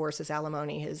his divorce, his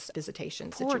alimony, his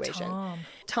visitation situation.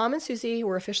 Tom and Susie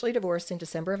were officially divorced in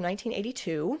December of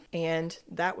 1982, and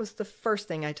that was the first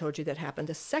thing I told you that happened.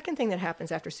 The second thing that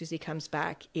happens after Susie comes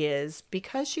back is,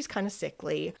 because she's kind of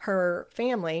sickly, her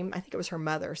family, I think it was her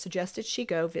mother, suggested she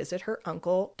go visit her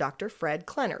uncle, Dr. Fred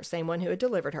Klenner, same one who had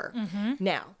delivered her.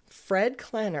 Now, Fred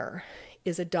Klenner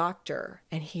is a doctor,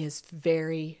 and he is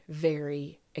very,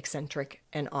 very eccentric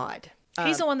and odd.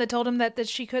 He's the one that told him that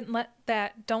she couldn't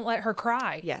don't let her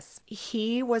cry. Yes.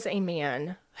 He was a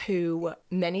man who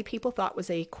many people thought was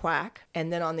a quack.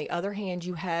 And then on the other hand,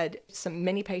 you had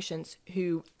many patients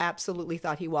who absolutely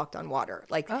thought he walked on water.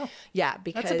 Because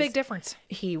that's a big difference.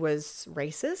 He was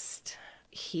racist.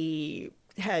 He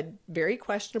had very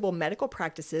questionable medical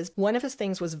practices. One of his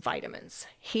things was vitamins.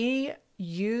 He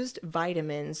used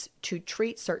vitamins to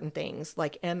treat certain things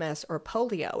like MS or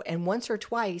polio. And once or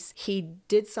twice, he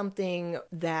did something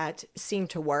that seemed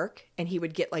to work, and he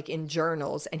would get like in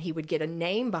journals, and he would get a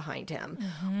name behind him.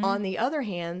 On the other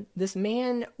hand, this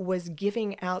man was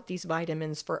giving out these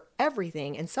vitamins for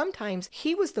everything. And sometimes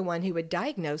he was the one who would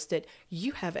diagnose that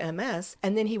you have MS,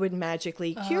 and then he would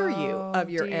magically cure you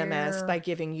of your MS by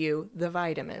giving you the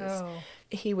vitamins.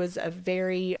 He was a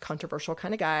very controversial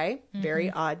kind of guy, very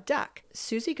odd duck.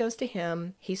 Susie goes to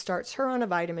him. He starts her on a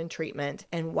vitamin treatment.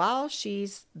 And while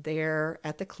she's there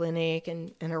at the clinic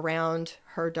and around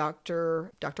her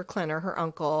Dr. Klenner, her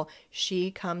uncle,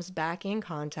 she comes back in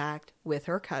contact with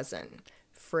her cousin,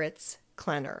 Fritz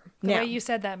Klenner. The way you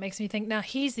said that makes me think now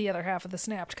he's the other half of the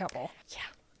snapped couple. Yeah.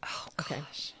 Oh, gosh. Okay.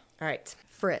 All right.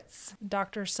 Fritz.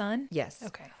 Doctor's son? Yes.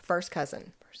 Okay. First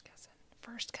cousin.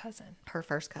 First cousin. Her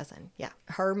first cousin, yeah.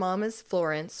 Her mom is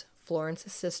Florence.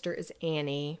 Florence's sister is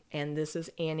Annie, and this is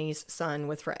Annie's son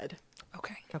with Fred.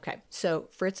 Okay. So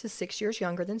Fritz is 6 years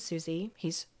younger than Susie.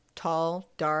 He's tall,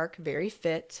 dark, very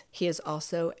fit. He is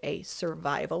also a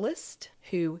survivalist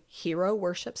who hero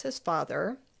worships his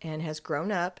father and has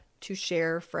grown up to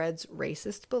share Fred's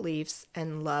racist beliefs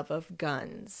and love of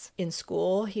guns. In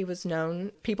school, he was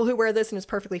known, people who wear this and it's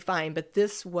perfectly fine, but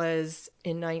this was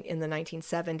in the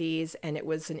 1970s, and it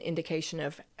was an indication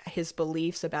of his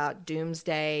beliefs about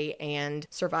doomsday and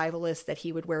survivalists, that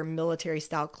he would wear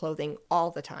military-style clothing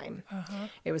all the time.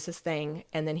 It was his thing.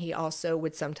 And then he also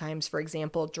would sometimes, for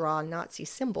example, draw Nazi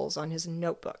symbols on his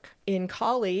notebook. In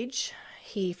college,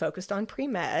 he focused on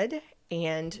pre-med,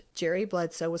 and Jerry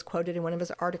Bledsoe was quoted in one of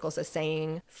his articles as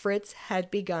saying, Fritz had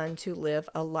begun to live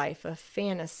a life of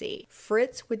fantasy.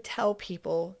 Fritz would tell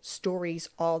people stories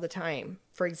all the time.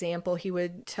 For example, he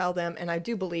would tell them, and I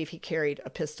do believe he carried a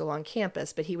pistol on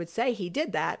campus, but he would say he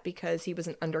did that because he was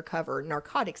an undercover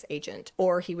narcotics agent.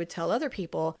 Or he would tell other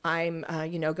people, I'm,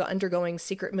 undergoing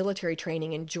secret military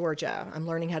training in Georgia. I'm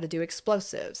learning how to do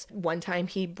explosives. One time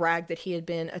he bragged that he had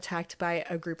been attacked by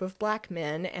a group of black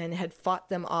men and had fought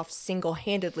them off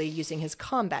single-handedly using his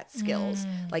combat skills.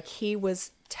 Like he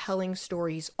was telling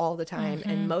stories all the time,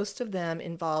 and most of them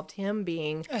involved him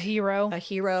being a hero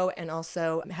and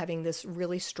also having this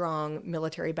really strong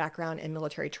military background and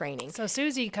military training. So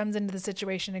Susie comes into the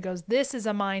situation and goes, this is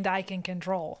a mind I can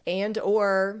control. And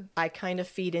or I kind of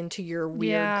feed into your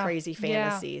weird, crazy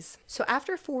fantasies. So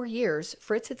after 4 years,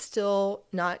 Fritz had still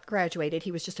not graduated.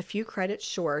 He was just a few credits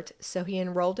short. So he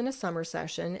enrolled in a summer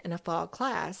session and a fall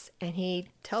class, and he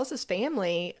tells his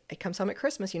family, it comes home at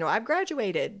Christmas, I've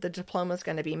graduated. The diploma's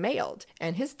going to be mailed.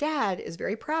 And his dad is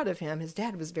very proud of him. His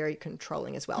dad was very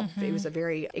controlling as well. He was a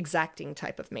very exacting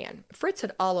type of man. Fritz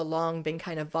had all along been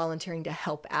kind of volunteering to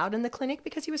help out in the clinic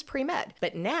because he was pre-med.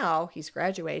 But now he's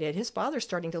graduated. His father's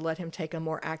starting to let him take a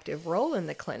more active role in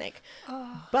the clinic.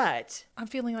 But I'm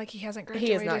feeling like he hasn't graduated.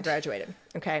 He has not graduated.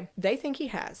 Okay. They think he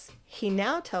has. He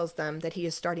now tells them that he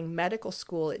is starting medical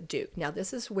school at Duke. Now,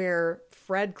 this is where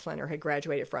Fred Klenner had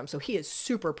graduated from. So he is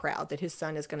super proud that his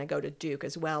son is going to go to Duke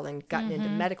as well and gotten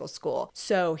into medical school.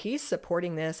 So he's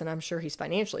supporting this, and I'm sure he's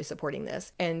financially supporting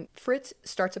this. And Fritz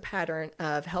starts a pattern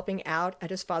of helping out at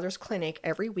his father's clinic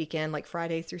every weekend, like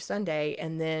Friday through Sunday,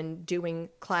 and then doing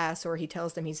class, or he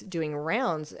tells them he's doing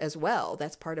rounds as well.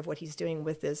 That's part of what he's doing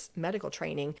with this medical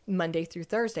training, Monday through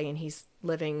Thursday, and he's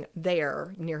living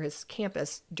there near his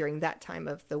campus during that time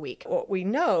of the week. What we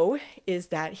know is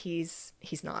that he's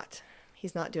not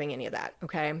doing any of that,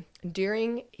 okay?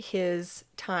 During his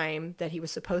time that he was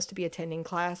supposed to be attending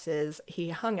classes, he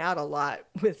hung out a lot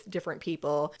with different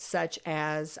people, such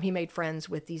as he made friends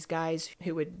with these guys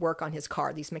who would work on his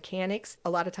car, these mechanics.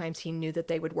 A lot of times he knew that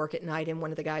they would work at night in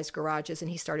one of the guys' garages, and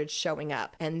he started showing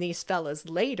up. And these fellas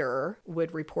later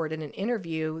would report in an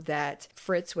interview that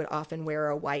Fritz would often wear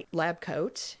a white lab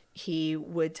coat. He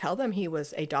would tell them he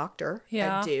was a doctor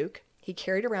at Duke. He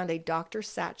carried around a doctor's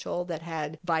satchel that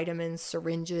had vitamins,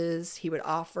 syringes. He would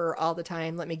offer all the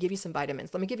time, let me give you some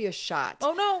vitamins. Let me give you a shot.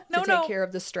 Oh, no, to take care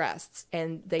of the stress.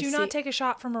 And they do not take a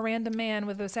shot from a random man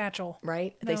with a satchel.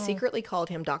 Right? No. They secretly called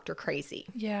him Dr. Crazy.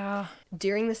 Yeah.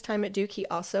 During this time at Duke, he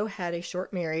also had a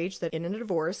short marriage that ended in a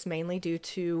divorce, mainly due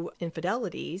to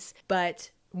infidelities. But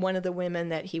one of the women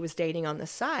that he was dating on the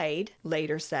side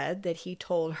later said that he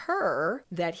told her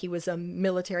that he was a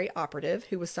military operative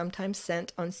who was sometimes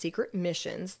sent on secret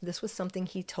missions. This was something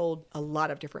he told a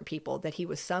lot of different people, that he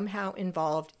was somehow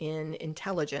involved in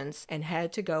intelligence and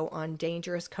had to go on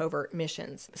dangerous covert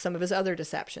missions. Some of his other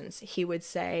deceptions, he would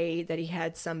say that he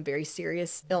had some very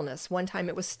serious illness. One time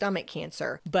it was stomach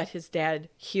cancer, but his dad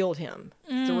healed him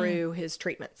through his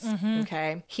treatments.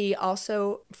 Okay. He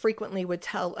also frequently would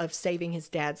tell of saving his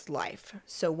dad's life.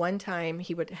 So one time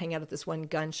he would hang out at this one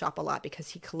gun shop a lot because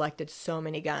he collected so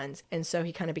many guns. And so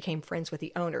he kind of became friends with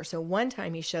the owner. So one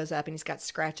time he shows up and he's got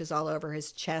scratches all over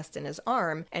his chest and his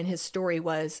arm. And his story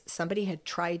was somebody had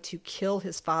tried to kill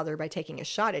his father by taking a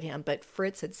shot at him, but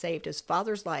Fritz had saved his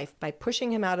father's life by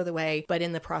pushing him out of the way, but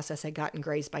in the process had gotten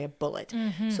grazed by a bullet.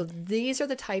 So these are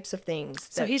the types of things.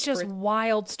 So he's just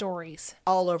wild stories.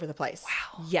 All over the place.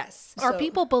 Wow. Yes. Are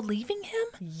people believing him?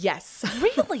 Yes.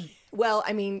 Really? Well,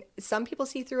 I mean, some people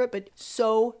see through it, but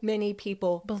so many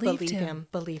people believe him.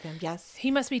 Yes.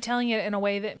 He must be telling it in a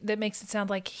way that makes it sound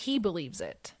like he believes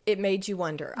it. It made you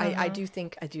wonder. I do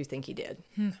think he did.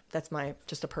 That's my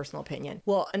just a personal opinion.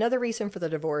 Well, another reason for the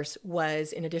divorce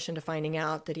was, in addition to finding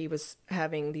out that he was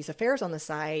having these affairs on the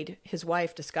side, his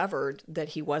wife discovered that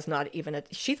he was not even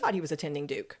she thought he was attending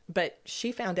Duke, but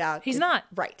she found out he's not.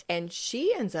 Right. And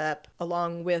she ends up,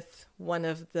 along with one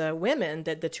of the women,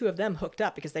 that the two of them hooked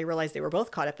up because they realized they were both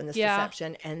caught up in this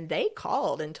deception, and they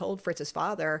called and told Fritz's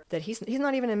father that he's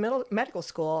not even in medical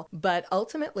school. But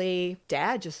ultimately,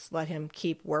 Dad just let him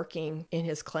keep working in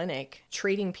his clinic,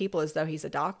 treating people as though he's a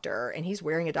doctor, and he's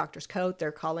wearing a doctor's coat.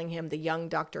 They're calling him the young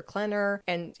Dr. Klenner,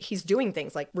 and he's doing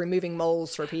things like removing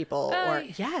moles for people.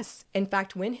 Yes. In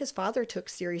fact, when his father took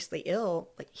seriously ill,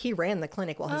 he ran the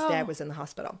clinic while his dad was in the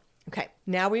hospital. Okay,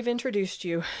 now we've introduced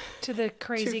you to the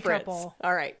crazy couple.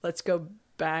 All right, let's go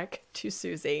back to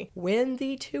Susie. When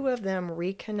the two of them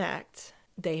reconnect,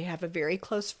 they have a very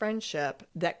close friendship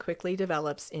that quickly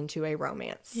develops into a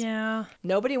romance. Yeah.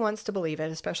 Nobody wants to believe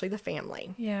it, especially the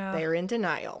family. Yeah. They're in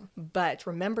denial. But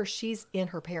remember, she's in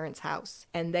her parents' house.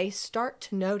 And they start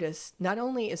to notice, not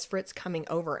only is Fritz coming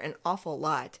over an awful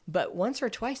lot, but once or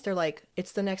twice they're like,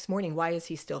 it's the next morning. Why is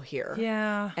he still here?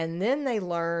 Yeah. And then they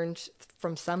learned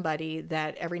from somebody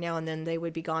that every now and then they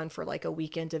would be gone for like a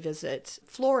weekend to visit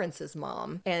Florence's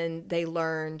mom. And they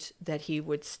learned that he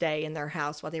would stay in their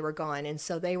house while they were gone. And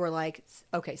so they were like,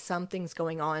 okay, something's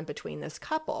going on between this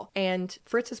couple. And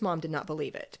Fritz's mom did not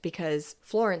believe it because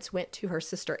Florence went to her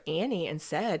sister Annie and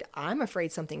said, I'm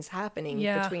afraid something's happening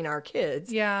between our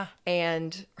kids. Yeah.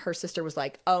 And her sister was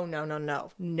like, oh,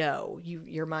 no,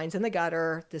 your mind's in the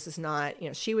gutter. This is not,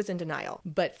 she was in denial.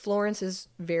 But Florence is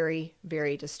very,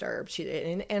 very disturbed.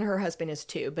 And her husband is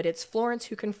too. But it's Florence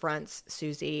who confronts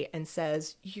Susie and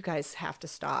says, you guys have to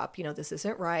stop. This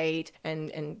isn't right.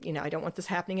 And I don't want this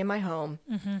happening in my home.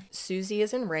 Mm-hmm. Susie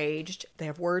is enraged. They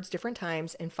have words different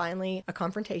times. And finally, a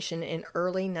confrontation in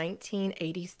early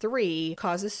 1983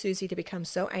 causes Susie to become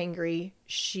so angry.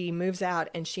 She moves out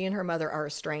and she and her mother are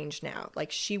estranged now.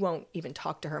 Like she won't even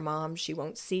talk to her mom. She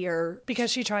won't see her.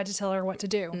 Because she tried to tell her what to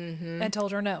do and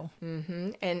told her no.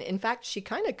 Mm-hmm. And in fact, she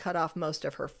kind of cut off most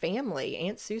of her family.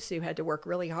 Aunt Susu had to work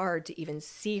really hard to even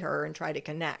see her and try to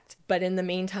connect. But in the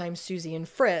meantime, Susie and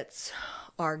Fritz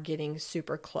are getting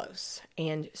super close.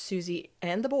 And Susie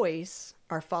and the boys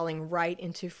are falling right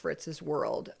into Fritz's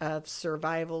world of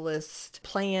survivalist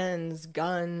plans,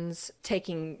 guns,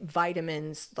 taking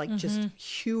vitamins, like just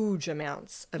huge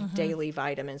amounts of daily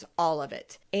vitamins, all of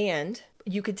it. And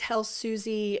you could tell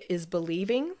Susie is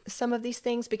believing some of these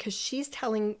things because she's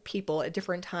telling people at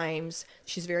different times.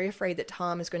 She's very afraid that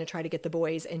Tom is going to try to get the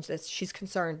boys, and she's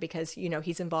concerned because,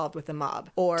 he's involved with the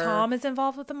mob. Or Tom is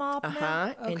involved with the mob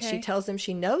now? Okay. And she tells him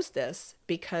she knows this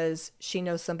because she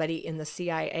knows somebody in the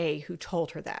CIA who told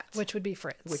her that. Which would be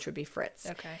Fritz.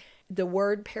 Okay. The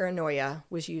word paranoia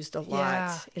was used a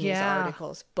lot in these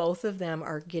articles. Both of them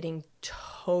are getting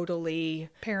totally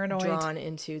paranoid, drawn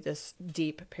into this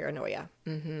deep paranoia.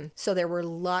 Mm-hmm. So there were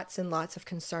lots and lots of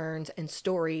concerns and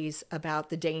stories about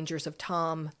the dangers of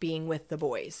Tom being with the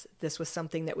boys. This was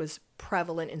something that was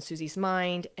prevalent in Susie's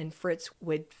mind, and Fritz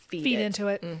would feed into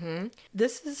it. Mm-hmm.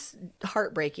 This is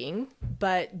heartbreaking,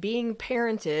 but being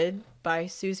parented by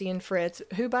Susie and Fritz,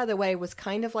 who, by the way, was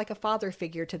kind of like a father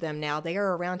figure to them now. They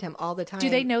are around him all the time. Do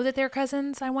they know that they're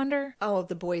cousins, I wonder? Oh,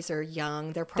 the boys are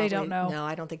young. They're probably... They don't know? No,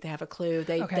 I don't think they have a clue.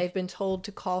 They've been told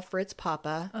to call Fritz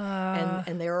Papa,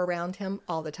 and they're around him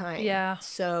all the time. Yeah.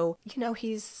 So,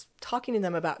 he's talking to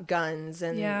them about guns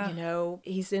and,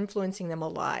 he's influencing them a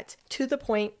lot, to the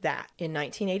point that in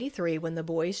 1983, when the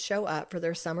boys show up for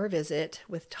their summer visit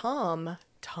with Tom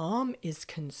is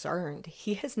concerned.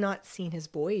 He has not seen his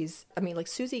boys. I mean, like,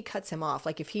 Susie cuts him off.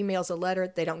 Like, if he mails a letter,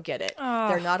 they don't get it. Oh.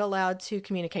 They're not allowed to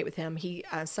communicate with him. He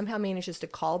somehow manages to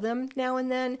call them now and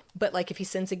then. But, like, if he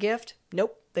sends a gift,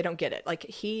 nope. They don't get it. Like,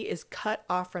 he is cut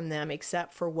off from them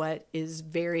except for what is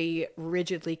very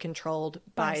rigidly controlled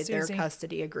by their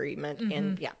custody agreement. Mm-hmm.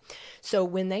 And so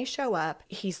when they show up,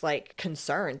 he's like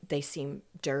concerned. They seem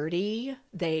dirty.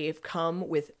 They've come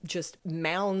with just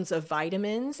mounds of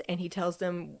vitamins, and he tells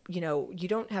them, you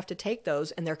don't have to take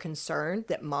those. And they're concerned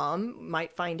that mom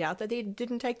might find out that they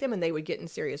didn't take them and they would get in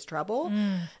serious trouble.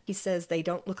 He says they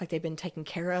don't look like they've been taken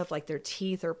care of, like their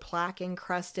teeth are plaque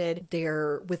encrusted.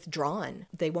 They're withdrawn.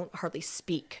 They won't hardly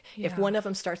speak. Yeah. If one of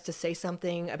them starts to say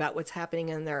something about what's happening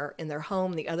in their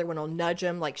home, the other one will nudge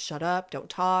them, like, shut up, don't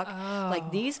talk. Oh.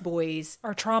 Like, these boys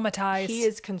are traumatized. He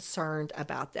is concerned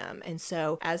about them. And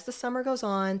so as the summer goes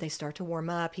on, they start to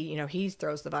warm up. He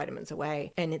throws the vitamins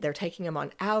away, and they're taking him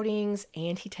on outings,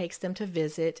 and he takes them to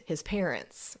visit his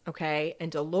parents. Okay.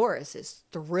 And Delores is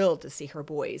thrilled to see her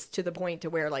boys, to the point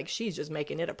to where, like, she's just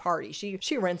making it a party.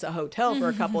 She rents a hotel for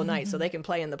a couple of nights so they can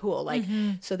play in the pool. Like,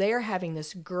 so they are having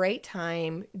this great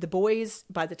time. The boys,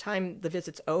 by the time the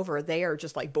visit's over, they are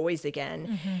just like boys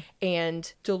again.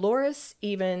 And Delores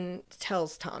even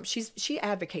tells Tom, she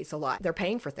advocates a lot. They're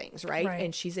paying for things, right?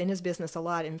 And she's in his business a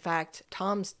lot. In fact,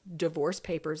 Tom's divorce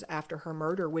papers after her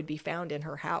murder would be found in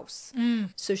her house.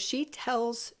 So she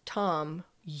tells Tom,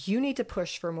 you need to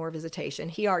push for more visitation.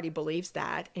 He already believes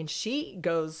that. And she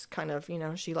goes kind of,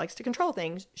 she likes to control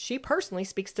things. She personally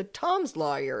speaks to Tom's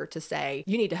lawyer to say,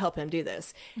 you need to help him do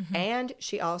this. And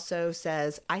she also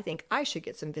says, I think I should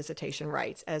get some visitation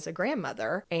rights as a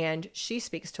grandmother. And she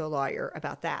speaks to a lawyer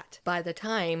about that. By the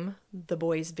time the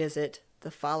boys visit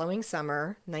the following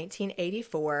summer,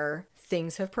 1984,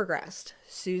 things have progressed.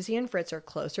 Susie and Fritz are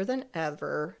closer than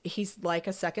ever. He's like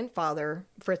a second father.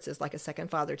 Fritz is like a second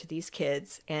father to these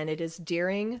kids. And it is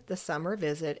during the summer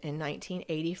visit in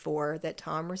 1984 that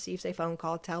Tom receives a phone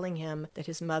call telling him that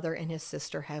his mother and his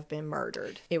sister have been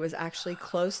murdered. It was actually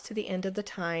close to the end of the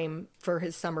time for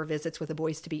his summer visits with the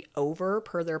boys to be over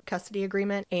per their custody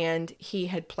agreement. And he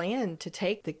had planned to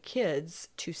take the kids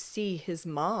to see his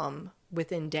mom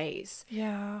within days.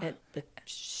 Yeah. But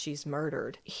she's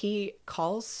murdered. He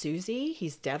calls Susie.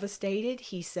 He's devastated.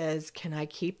 He says, can I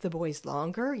keep the boys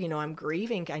longer? I'm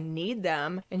grieving. I need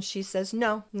them. And she says,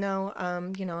 no,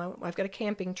 I've got a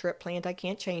camping trip planned. I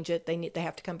can't change it. They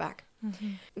have to come back.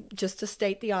 Mm-hmm. Just to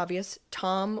state the obvious,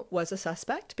 Tom was a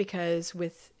suspect because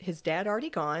with his dad already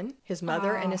gone, his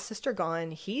mother and his sister gone,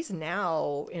 he's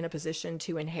now in a position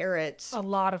to inherit a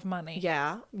lot of money.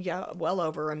 Yeah, well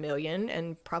over $1 million,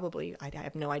 and probably, I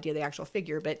have no idea the actual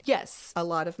figure, but yes, a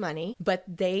lot of money. But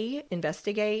they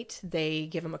investigate, they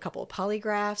give him a couple of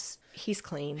polygraphs. He's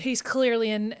clean. He's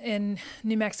clearly in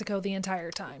New Mexico the entire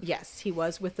time. Yes, he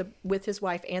was with his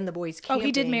wife and the boys camping. Oh,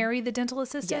 he did marry the dental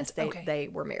assistant? Yes, they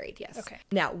were married, yes. Okay.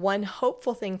 Now, one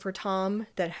hopeful thing for Tom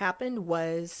that happened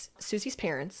was Susie's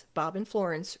parents, Bob and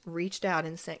Florence, reached out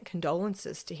and sent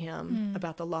condolences to him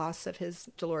about the loss of his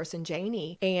Delores and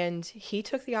Janie. And he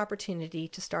took the opportunity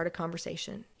to start a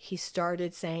conversation. He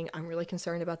started saying, I'm really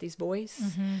concerned about these boys.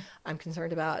 Mm-hmm. I'm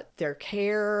concerned about their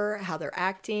care, how they're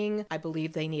acting. I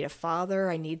believe they need a father.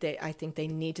 I think they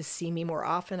need to see me more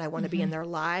often. I want to be in their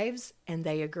lives. And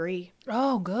they agree.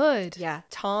 Oh, good. Yeah.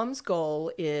 Tom's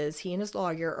goal is he and his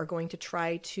lawyer are going to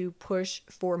try to push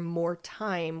for more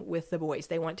time with the boys.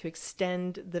 They want to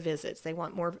extend the visits. They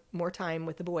want more time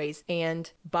with the boys. And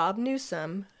Bob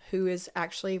Newsom, who is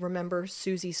actually, remember,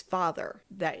 Susie's father,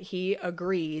 that he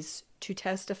agrees to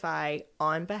testify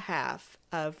on behalf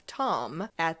of Tom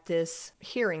at this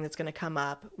hearing that's going to come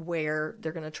up where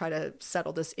they're going to try to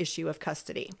settle this issue of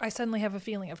custody. I suddenly have a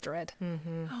feeling of dread.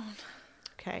 Mm-hmm. Oh.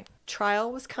 Okay.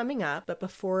 Trial was coming up, but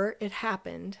before it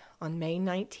happened, on May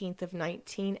 19th of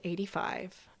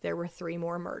 1985, there were 3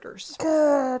 more murders.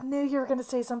 Good. Knew you were going to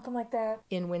say something like that.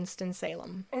 In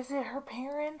Winston-Salem. Is it her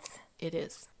parents? It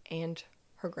is. And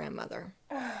her grandmother.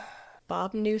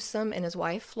 Bob Newsom and his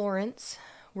wife, Florence,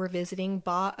 were visiting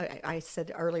Bob. I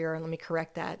said earlier, and let me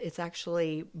correct that. It's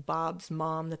actually Bob's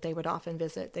mom that they would often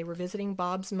visit. They were visiting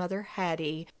Bob's mother,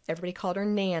 Hattie. Everybody called her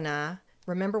Nana.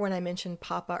 Remember when I mentioned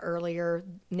Papa earlier?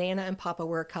 Nana and Papa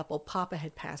were a couple. Papa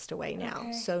had passed away now.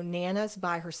 Okay. So Nana's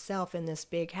by herself in this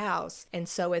big house. And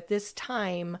so at this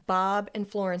time, Bob and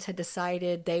Florence had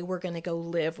decided they were going to go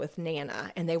live with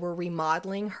Nana. And they were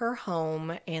remodeling her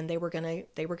home. And they were going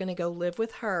to go live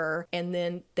with her. And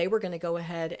then they were going to go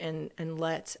ahead and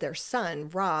let their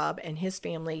son, Rob, and his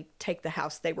family take the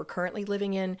house they were currently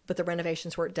living in. But the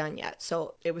renovations weren't done yet.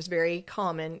 So it was very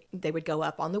common. They would go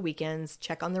up on the weekends,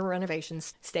 check on the renovations,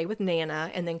 stay with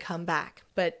Nana, and then come back.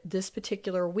 But this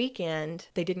particular weekend,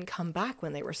 they didn't come back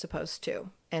when they were supposed to.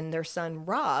 And their son,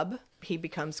 Rob, he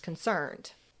becomes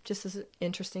concerned. Just as an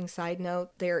interesting side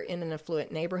note, they're in an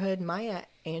affluent neighborhood. Maya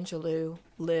Angelou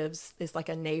is like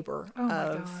a neighbor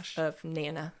of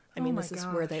Nana. I mean, this is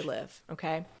where they live,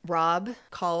 okay? Rob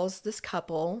calls this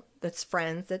couple that's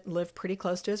friends that live pretty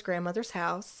close to his grandmother's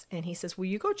house, and he says, will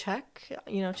you go check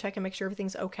and make sure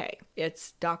everything's okay?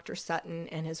 It's Dr. Sutton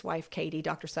and his wife, Katie.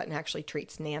 Dr. Sutton actually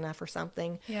treats Nana for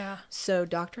something. Yeah. So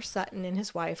Dr. Sutton and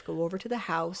his wife go over to the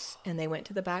house, and they went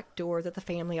to the back door that the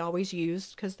family always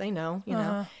used because they know,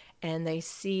 and they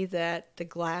see that the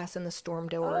glass in the storm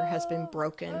door has been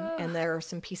broken, and there are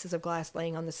some pieces of glass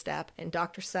laying on the step. And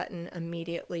Dr. Sutton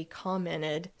immediately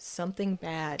commented, something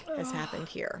bad has happened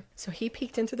here. So he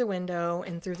peeked into the window,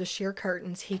 and through the sheer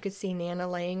curtains, he could see Nana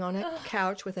laying on a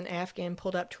couch with an Afghan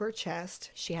pulled up to her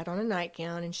chest. She had on a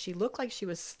nightgown, and she looked like she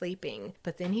was sleeping.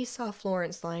 But then he saw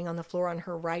Florence lying on the floor on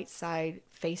her right side,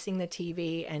 facing the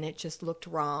TV, and it just looked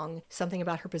wrong. Something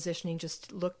about her positioning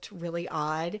just looked really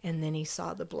odd, and then he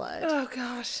saw the blood. Oh,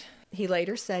 gosh. He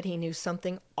later said he knew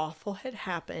something awful had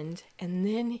happened, and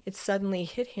then it suddenly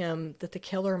hit him that the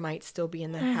killer might still be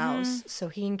in the house. So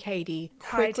he and Katie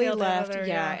quickly left.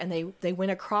 And they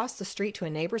went across the street to a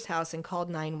neighbor's house and called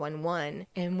 911.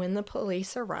 And when the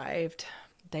police arrived,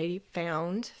 they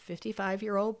found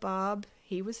 55-year-old Bob.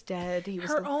 He was dead. He was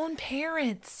her own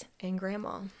parents. And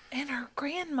grandma. And her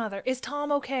grandmother. Is Tom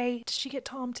okay? Did she get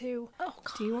Tom too? Oh,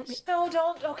 gosh. Do you want me? No,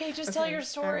 don't. Okay, just tell your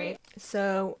story. Right.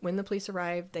 So when the police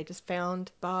arrived, they just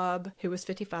found Bob, who was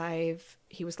 55.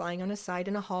 He was lying on his side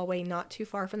in a hallway not too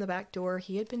far from the back door.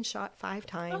 He had been shot 5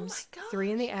 times. Oh my gosh.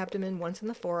 3 in the abdomen, once in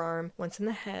the forearm, once in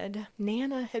the head.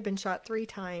 Nana had been shot 3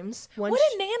 times. What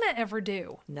did Nana ever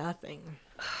do? Nothing.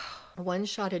 One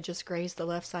shot had just grazed the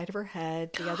left side of her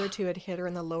head. The other two had hit her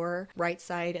in the lower right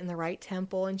side and the right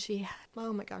temple. And she had,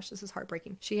 oh my gosh, this is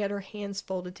heartbreaking. She had her hands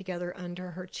folded together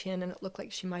under her chin, and it looked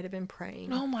like she might have been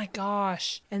praying. Oh my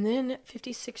gosh. And then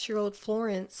 56-year-old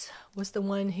Florence was the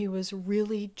one who was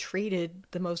really treated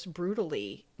the most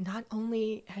brutally. Not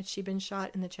only had she been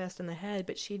shot in the chest and the head,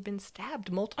 but she'd been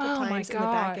stabbed multiple times in the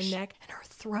back and neck, and her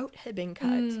throat had been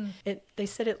cut. They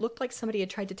said it looked like somebody had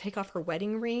tried to take off her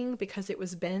wedding ring because it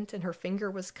was bent and her finger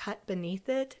was cut beneath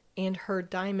it, and her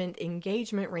diamond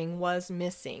engagement ring was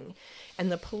missing.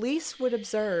 And the police would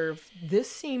observe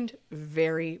this seemed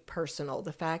very personal,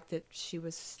 the fact that she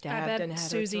was stabbed and had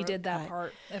Susie her throat did that cut.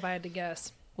 part, if I had to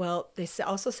guess. Well, they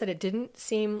also said it didn't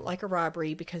seem like a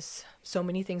robbery because so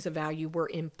many things of value were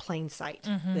in plain sight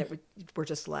that were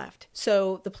just left.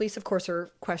 So the police, of course,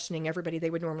 are questioning everybody they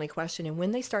would normally question. And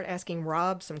when they start asking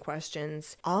Rob some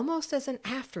questions, almost as an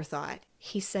afterthought,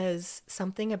 he says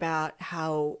something about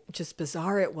how just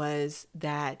bizarre it was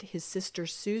that his sister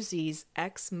Susie's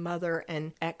ex-mother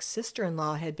and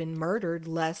ex-sister-in-law had been murdered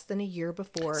less than a year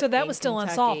before. So that was still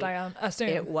unsolved, I assume.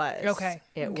 It was. Okay.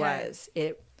 It was.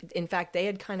 In fact, they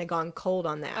had kind of gone cold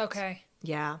on that. Okay.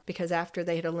 Yeah, because after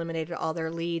they had eliminated all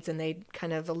their leads and they'd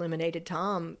kind of eliminated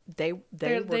Tom, they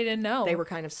didn't know. They were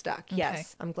kind of stuck. Okay.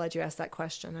 Yes, I'm glad you asked that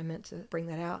question. I meant to bring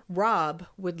that out. Rob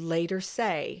would later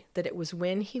say that it was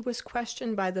when he was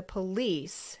questioned by the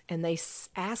police and they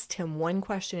asked him one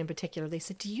question in particular. They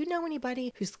said, "Do you know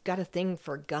anybody who's got a thing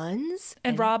for guns?"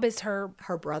 And Rob is her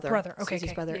brother. Okay,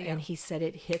 Susie's brother. Yeah. And he said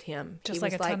it hit him. Just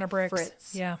like a ton of bricks.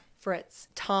 Fritz. Yeah. Fritz.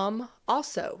 Tom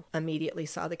also immediately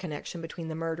saw the connection between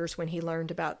the murders when he learned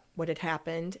about what had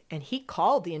happened, and he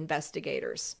called the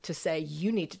investigators to say,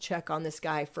 "You need to check on this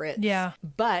guy, Fritz." Yeah.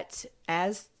 But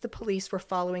as the police were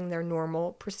following their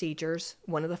normal procedures,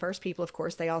 one of the first people, of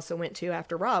course, they also went to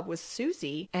after Rob was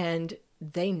Susie, and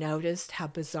they noticed how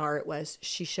bizarre it was.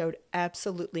 She showed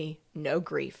absolutely no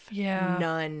grief. Yeah.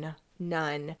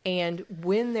 None. And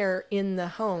when they're in the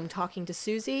home talking to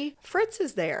Susie, Fritz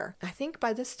is there. I think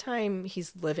by this time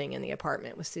he's living in the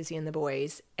apartment with Susie and the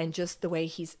boys. And just the way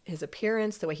his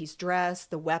appearance, the way he's dressed,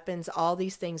 the weapons, all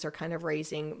these things are kind of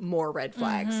raising more red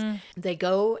flags. They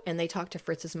go and they talk to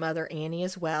Fritz's mother, Annie,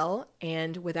 as well.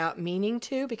 And without meaning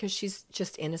to, because she's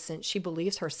just innocent, she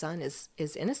believes her son is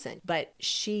innocent. But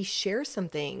she shares some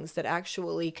things that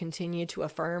actually continue to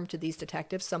affirm to these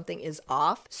detectives something is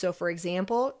off. So, for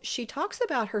example, she talks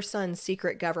about her son's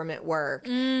secret government work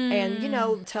and,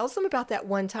 tells them about that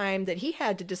one time that he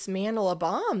had to dismantle a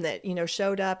bomb that,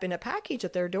 showed up in a package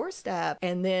at their doorstep.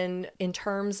 And then in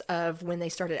terms of when they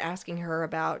started asking her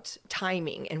about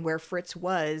timing and where Fritz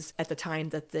was at the time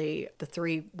that the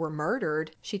three were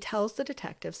murdered, she tells the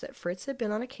detectives that Fritz had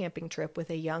been on a camping trip with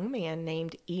a young man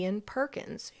named Ian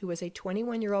Perkins, who was a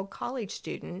 21-year-old college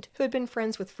student who had been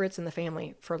friends with Fritz and the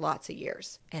family for lots of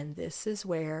years. And this is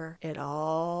where it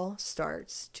all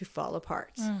starts to fall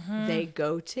apart. They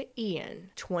go to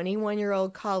Ian,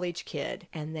 21-year-old college kid,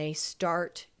 and they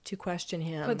start to question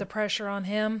him. Put the pressure on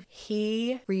him.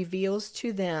 He reveals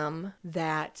to them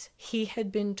that he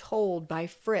had been told by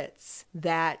Fritz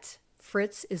that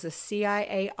Fritz is a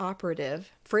CIA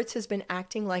operative. Fritz has been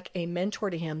acting like a mentor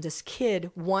to him. This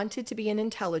kid wanted to be in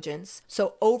intelligence.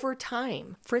 So over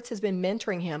time, Fritz has been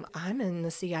mentoring him. "I'm in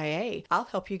the CIA. I'll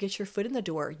help you get your foot in the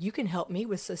door. You can help me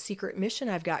with a secret mission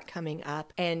I've got coming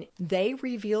up." And they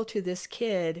reveal to this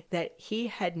kid that he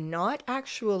had not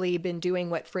actually been doing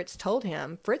what Fritz told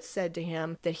him. Fritz said to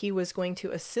him that he was going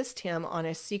to assist him on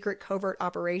a secret covert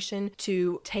operation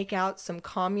to take out some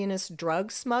communist drug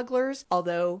smugglers,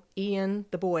 although Ian,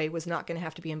 the boy, was not going to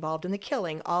have to be involved in the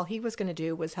killing. All he was going to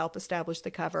do was help establish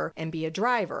the cover and be a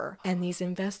driver. And these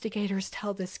investigators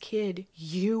tell this kid,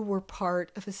 "You were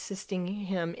part of assisting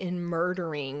him in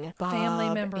murdering Bob."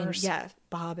 Family members.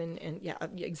 Bob and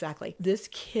exactly. This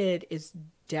kid is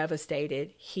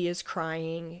devastated. He is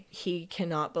crying. He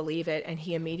cannot believe it. And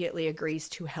he immediately agrees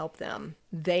to help them.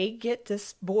 They get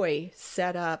this boy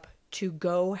set up to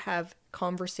go have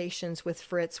conversations with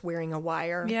Fritz wearing a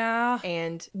wire. Yeah.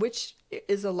 And which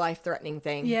is a life-threatening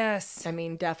thing. Yes. I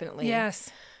mean, definitely. Yes.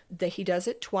 That he does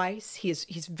it twice. He's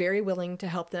very willing to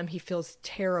help them. He feels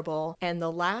terrible. And the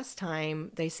last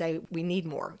time they say, "We need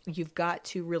more. You've got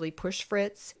to really push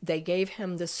Fritz." They gave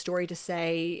him this story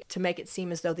to make it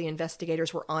seem as though the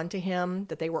investigators were onto him,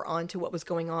 that they were onto what was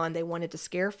going on. They wanted to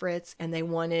scare Fritz and they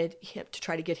wanted him to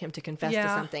try to get him to confess to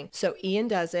something. So Ian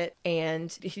does it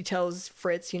and he tells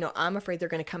Fritz, "I'm afraid they're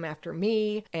going to come after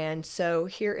me." And so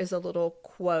here is a little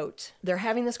quote. They're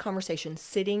having this conversation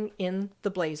sitting in the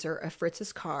Blazer of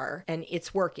Fritz's car. car, and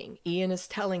it's working. Ian is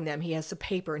telling them, he has a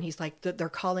paper, and he's like, they're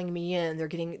calling me in.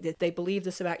 They believe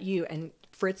this about you. And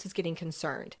Fritz is getting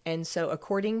concerned. And so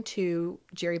according to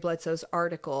Jerry Bledsoe's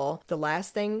article, the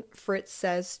last thing Fritz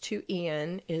says to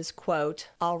Ian is, quote,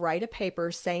 "I'll write a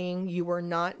paper saying you were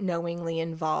not knowingly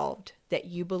involved, that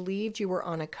you believed you were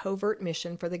on a covert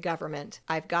mission for the government.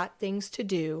 I've got things to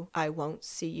do. I won't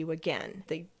see you again."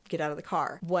 They get out of the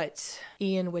car. What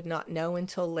Ian would not know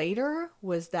until later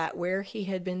was that where he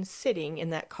had been sitting in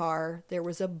that car, there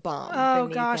was a bomb. Oh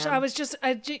gosh, him. I was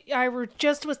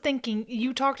thinking,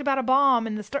 you talked about a bomb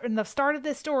in the start of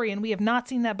this story, and we have not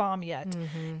seen that bomb yet.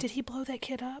 Mm-hmm. Did he blow that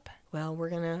kid up? Well, we're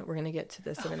gonna get to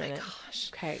this in a minute. Oh my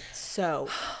gosh. Okay, so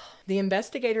the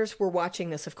investigators were watching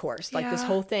this, of course, like this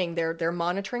whole thing. They're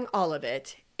monitoring all of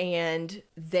it. And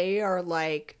they are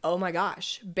like, oh my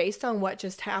gosh, based on what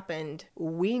just happened,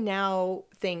 we now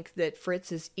think that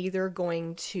Fritz is either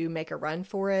going to make a run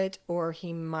for it, or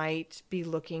he might be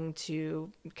looking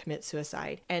to commit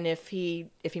suicide. And if he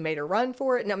made a run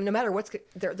for it, no matter what's,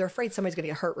 they're afraid somebody's going to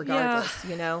get hurt regardless,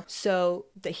 you know? So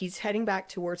he's heading back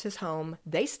towards his home.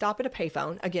 They stop at a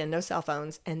payphone, again, no cell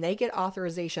phones, and they get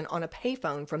authorization on a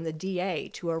payphone from the DA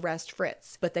to arrest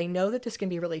Fritz. But they know that this can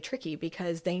be really tricky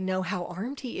because they know how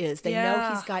armed he is. They know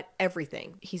he's got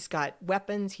everything. He's got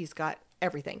weapons. He's got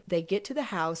everything. They get to the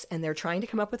house and they're trying to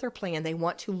come up with their plan. They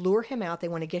want to lure him out. They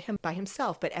want to get him by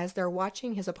himself. But as they're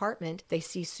watching his apartment, they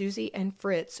see Susie and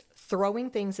Fritz throwing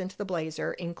things into the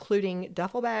Blazer, including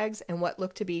duffel bags and what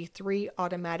looked to be 3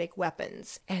 automatic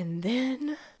weapons. And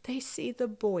then they see the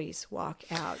boys walk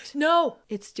out. No!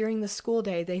 It's during the school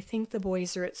day. They think the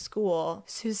boys are at school.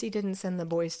 Susie didn't send the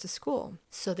boys to school.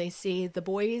 So they see the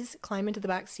boys climb into the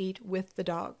back seat with the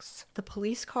dogs. The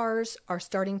police cars are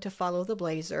starting to follow the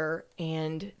Blazer,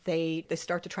 and they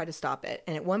start to try to stop it.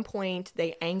 And at one point,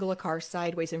 they angle a car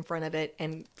sideways in front of it,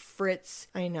 and Fritz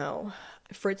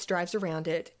drives around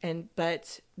it,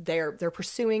 but they're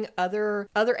pursuing other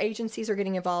agencies are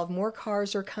getting involved. More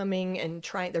cars are coming and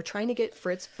they're trying to get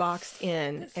Fritz boxed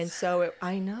in. And so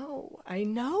I know.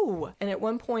 And at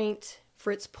one point,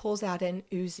 Fritz pulls out an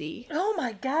Uzi. Oh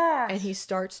my gosh. And he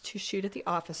starts to shoot at the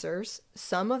officers.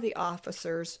 Some of the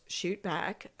officers shoot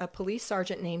back. A police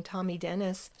sergeant named Tommy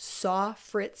Dennis saw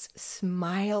Fritz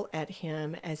smile at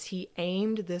him as he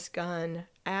aimed this gun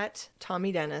at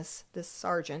Tommy Dennis, this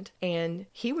sergeant, and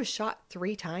he was shot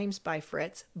 3 times by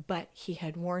Fritz, but he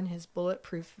had worn his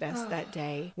bulletproof vest that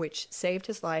day, which saved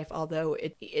his life, although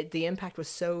the impact was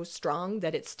so strong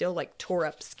that it still like tore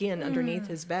up skin underneath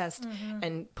his vest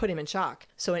and put him in shock.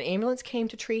 So an ambulance came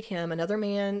to treat him. Another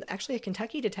man, actually a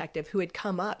Kentucky detective who had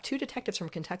come up, 2 detectives from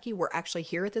Kentucky were actually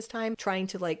here at this time trying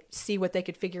to like see what they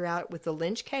could figure out with the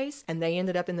Lynch case, and they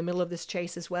ended up in the middle of this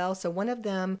chase as well. So one of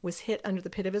them was hit under the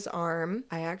pit of his arm.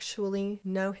 I actually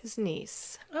know his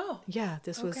niece. Oh. Yeah,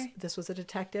 this was a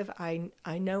detective. I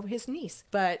know his niece.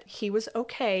 But he was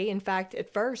okay. In fact,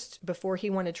 at first, before he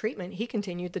wanted treatment, he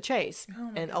continued the chase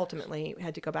and ultimately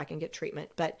had to go back and get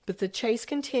treatment. But the chase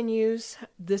continues.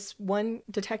 This one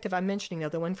detective I'm mentioning, though,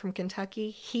 the one from Kentucky,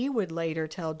 he would later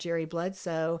tell Jerry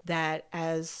Bledsoe that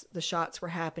as the shots were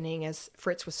happening, as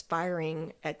Fritz was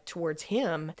firing towards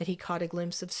him, that he caught a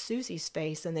glimpse of Susie's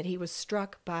face and that he was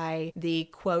struck by the,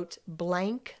 quote, blank,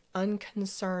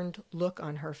 unconcerned look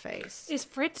on her face. Is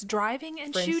Fritz driving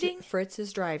and shooting? Fritz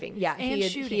is driving. Yeah,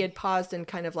 he had paused and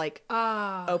kind of like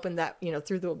opened that,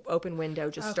 through the open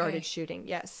window, started shooting.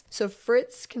 Yes. So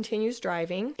Fritz continues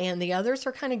driving, and the others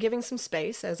are kind of giving some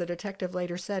space. As a detective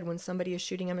later said, when somebody is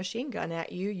shooting a machine gun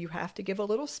at you, you have to give a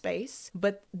little space,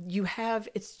 but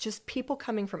it's just people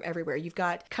coming from everywhere. You've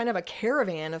got kind of a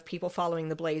caravan of people following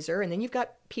the Blazer, and then you've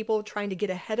got people trying to get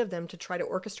ahead of them to try to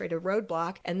orchestrate a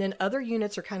roadblock, and then other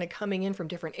units are kind of coming in from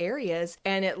different areas.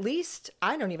 And at least,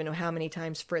 I don't even know how many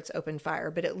times Fritz opened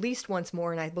fire, but at least once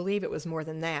more, and I believe it was more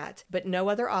than that. But no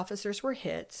other officers were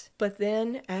hit. But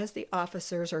then, as the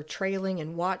officers are trailing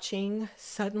and watching,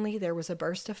 suddenly there was a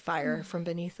burst of fire from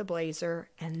beneath the Blazer,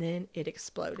 and then it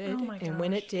exploded. Oh my gosh. And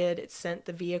when it did, it sent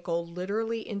the vehicle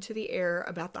literally into the air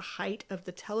about the height of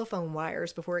the telephone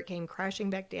wires before it came crashing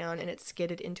back down, and it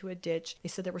skidded into a ditch. They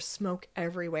said there was smoke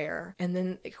everywhere. And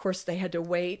then, of course, they had to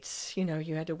wait.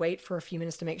 You had to wait for a few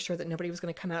minutes to make sure that nobody was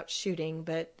going to come out shooting.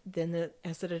 But then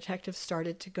as the detectives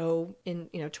started to go in,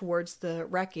 towards the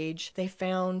wreckage, they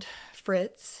found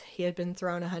Fritz. He had been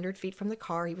thrown 100 feet from the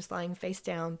car. He was lying face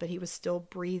down, but he was still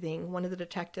breathing. One of the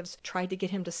detectives tried to get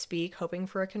him to speak, hoping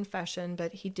for a confession,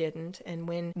 but he didn't. And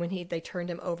when they turned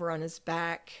him over on his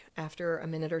back after a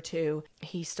minute or two,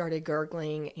 he started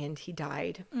gurgling and he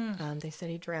died. They said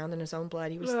he drowned in his own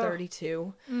blood. He was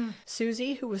 32.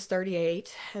 Susie, who was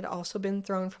 38, had also been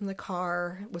thrown thrown from the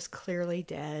car, was clearly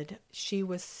dead. She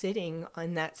was sitting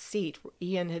on that seat.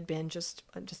 Ian had been just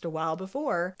a while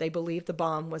before. They believed the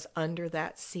bomb was under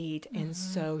that seat. And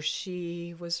so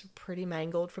she was pretty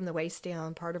mangled from the waist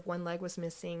down. Part of one leg was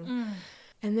missing.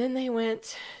 And then they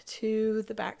went to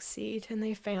the back seat and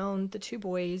they found the two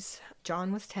boys.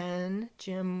 John was 10,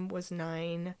 Jim was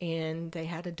 9, and they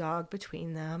had a dog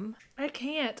between them. I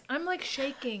can't. I'm like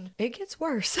shaking. It gets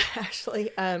worse,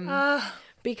 actually.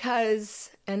 Because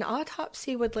an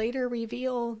autopsy would later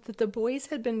reveal that the boys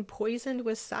had been poisoned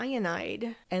with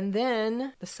cyanide. And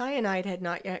then the cyanide had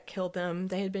not yet killed them.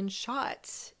 They had been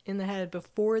shot in the head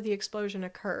before the explosion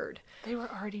occurred. They were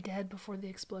already dead before the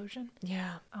explosion?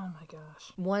 Yeah. Oh my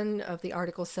gosh. One of the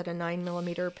articles said a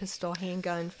 9mm pistol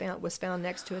handgun was found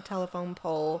next to a telephone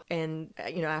pole and,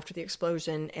 after the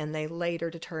explosion, and they later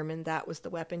determined that was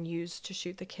the weapon used to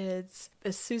shoot the kids.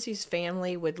 Susie's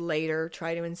family would later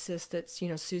try to insist that,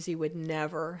 Susie would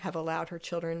never have allowed her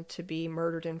children to be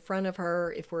murdered in front of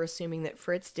her if we're assuming that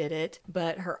Fritz did it.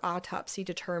 But her autopsy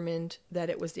determined that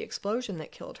it was the explosion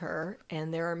that killed her,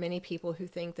 and there are many people who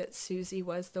think that Susie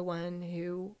was the one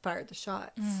who fired the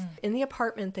shots. In the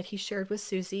apartment that he shared with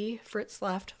Susie, Fritz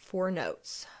left 4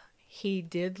 notes. He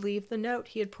did leave the note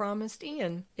he had promised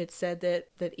Ian. It said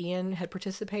that Ian had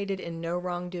participated in no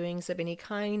wrongdoings of any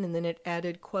kind, and then it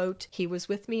added, quote, "He was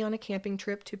with me on a camping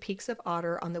trip to Peaks of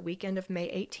Otter on the weekend of May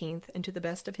 18th, and to the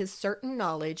best of his certain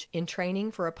knowledge, in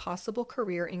training for a possible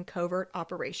career in covert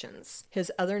operations." His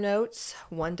other notes,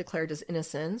 one declared his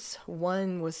innocence,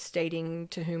 one was stating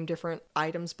to whom different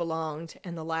items belonged,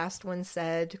 and the last one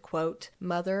said, quote,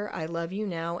 "Mother, I love you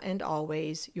now and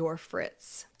always, your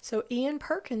Fritz." So Ian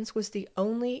Perkins was the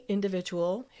only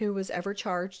individual who was ever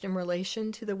charged in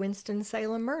relation to the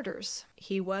Winston-Salem murders.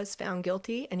 He was found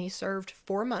guilty and he served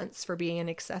 4 months for being an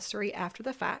accessory after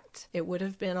the fact. It would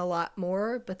have been a lot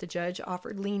more, but the judge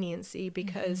offered leniency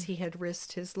because he had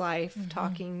risked his life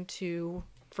talking to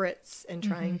Fritz and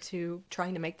trying to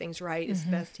make things right as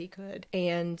best he could.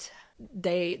 And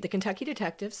the Kentucky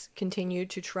detectives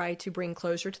continued to try to bring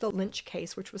closure to the Lynch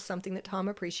case, which was something that Tom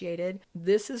appreciated.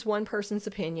 This is one person's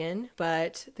opinion,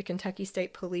 but the Kentucky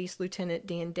State Police Lieutenant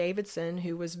Dan Davidson,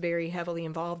 who was very heavily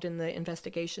involved in the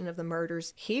investigation of the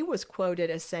murders, he was quoted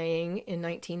as saying in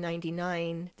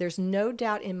 1999, "There's no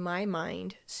doubt in my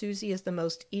mind Susie is the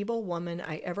most evil woman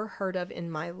I ever heard of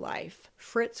in my life.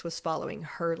 Fritz was following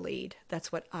her lead."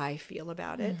 That's what I feel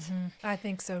about it. I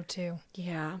think so too.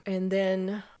 Yeah. And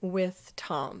then with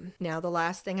Tom. Now, the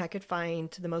last thing I could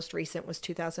find, the most recent, was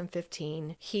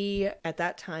 2015. He, at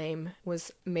that time,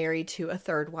 was married to a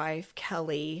third wife,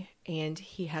 Kelly, and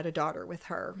he had a daughter with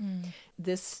her.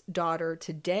 This daughter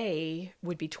today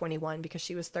would be 21 because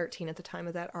she was 13 at the time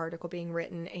of that article being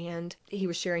written, and he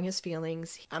was sharing his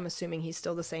feelings. I'm assuming he's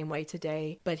still the same way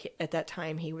today, but at that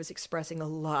time he was expressing a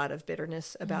lot of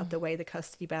bitterness about the way the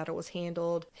custody battle was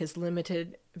handled, his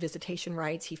limited visitation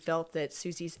rights. He felt that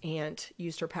Susie's aunt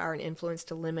used her power and influence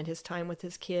to limit his time with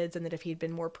his kids, and that if he'd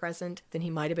been more present, then he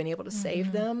might have been able to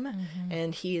save them.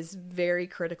 And he is very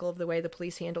critical of the way the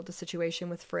police handled the situation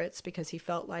with Fritz because he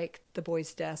felt like the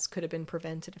boys' deaths could have been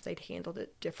prevented if they'd handled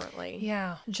it differently.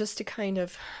 Yeah. Just to kind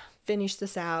of finish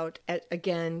this out,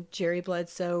 again, Jerry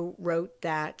Bledsoe wrote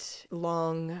that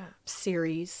long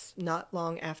series not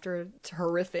long after the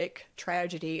horrific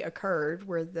tragedy occurred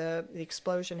where the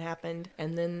explosion happened,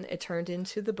 and then it turned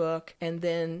into the book, and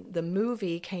then the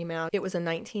movie came out. It was a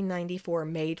 1994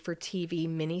 made-for-TV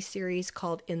miniseries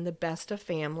called In the Best of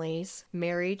Families,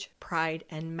 Marriage, Pride,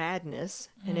 and Madness,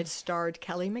 and it starred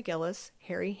Kelly McGillis,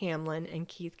 Harry Hamlin, and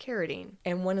Keith Carradine.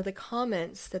 And one of the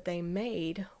comments that they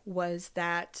made was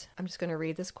that, I'm just going to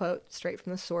read this quote straight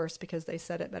from the source because they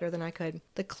said it better than I could.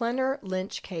 "The Klenner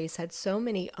Lynch case had so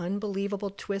many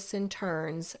unbelievable twists and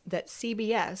turns that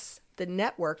CBS, the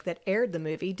network that aired the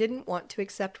movie, didn't want to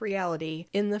accept reality.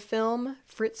 In the film,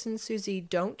 Fritz and Susie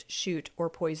don't shoot or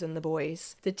poison the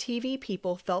boys. The TV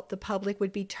people felt the public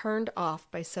would be turned off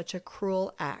by such a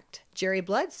cruel act. Jerry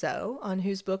Bledsoe, on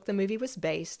whose book the movie was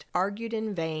based, argued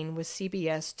in vain with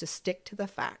CBS to stick to the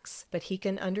facts, but he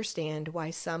can understand why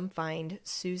some find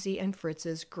Susie and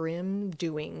Fritz's grim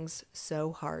doings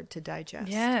so hard to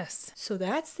digest." Yes. So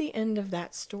that's the end of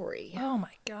that story. Oh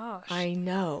my gosh. I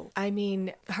know. I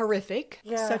mean, horrific.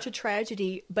 Yeah. Such a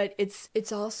tragedy, but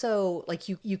it's also like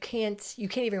you can't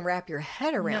even wrap your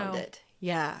head around it.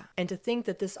 Yeah. And to think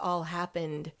that this all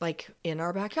happened like in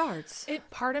our backyards.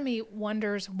 Part of me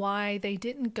wonders why they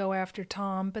didn't go after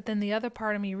Tom, but then the other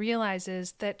part of me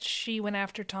realizes that she went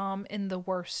after Tom in the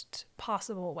worst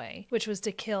possible way, which was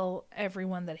to kill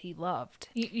everyone that he loved.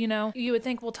 You know, you would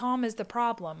think, well, Tom is the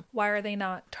problem. Why are they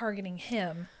not targeting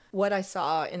him? What I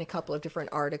saw in a couple of different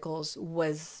articles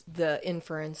was the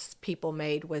inference people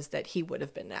made was that he would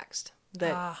have been next.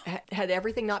 That had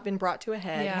everything not been brought to a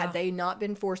head, had they not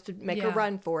been forced to make a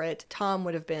run for it, Tom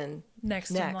would have been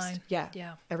next in line.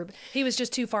 Yeah. Everybody. He was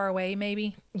just too far away,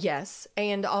 maybe. Yes.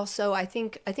 And also, I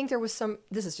think there was some,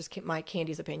 this is just my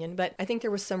Candy's opinion, but I think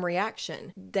there was some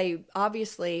reaction. They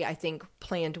obviously, I think,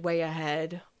 planned way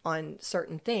ahead on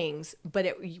certain things, but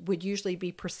it would usually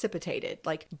be precipitated.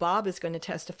 Like, Bob is going to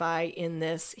testify in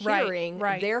this hearing,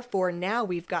 therefore now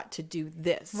we've got to do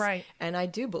this. Right. And I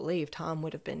do believe Tom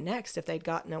would have been next if they'd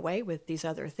gotten away with these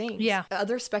other things. Yeah.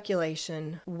 Other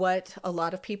speculation, what a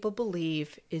lot of people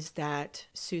believe is that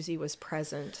Susie was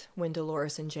present when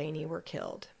Delores and Janie were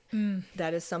killed.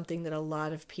 That is something that a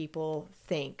lot of people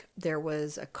think. There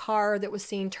was a car that was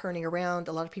seen turning around.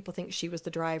 A lot of people think she was the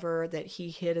driver, that he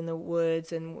hid in the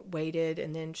woods and waited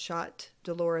and then shot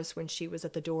Delores when she was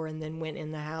at the door and then went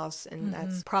in the house. And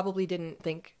that's probably didn't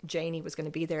think Janie was going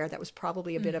to be there. That was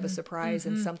probably a bit of a surprise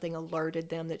and something alerted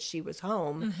them that she was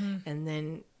home. And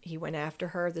then he went after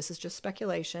her. This is just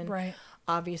speculation. Right.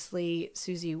 Obviously,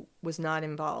 Susie was not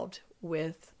involved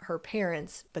with her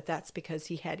parents, but that's because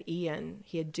he had Ian.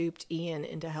 He had duped Ian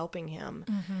into helping him.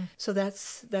 So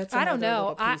that's I don't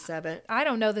know. Little piece of it. I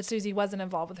don't know that Susie wasn't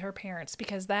involved with her parents,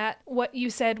 because what you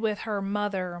said with her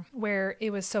mother, where it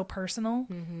was so personal,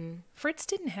 Fritz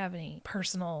didn't have any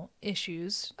personal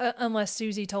issues unless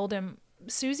Susie told him.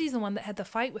 Susie's the one that had the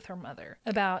fight with her mother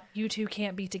about you two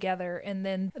can't be together. And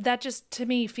then that just, to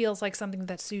me, feels like something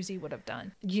that Susie would have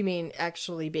done. You mean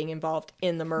actually being involved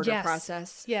in the murder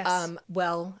process? Yes.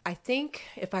 Well, I think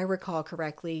if I recall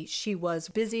correctly, she was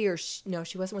busy no,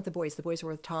 she wasn't with the boys. The boys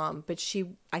were with Tom, but she,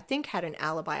 I think, had an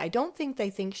alibi. I don't think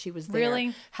they think she was there.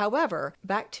 Really? However,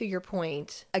 back to your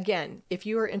point, again, if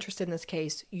you are interested in this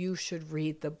case, you should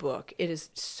read the book. It's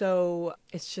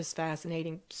just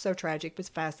fascinating, so tragic, but it's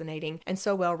fascinating. And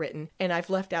so well written. And I've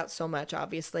left out so much,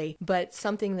 obviously. But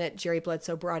something that Jerry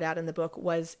Bledsoe brought out in the book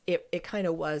was it kind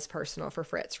of was personal for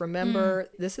Fritz. Remember,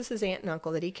 this is his aunt and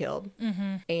uncle that he killed.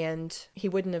 And he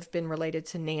wouldn't have been related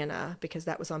to Nana because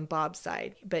that was on Bob's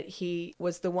side. But he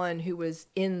was the one who was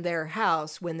in their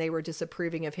house when they were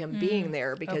disapproving of him being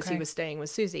there because he was staying with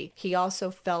Susie. He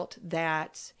also felt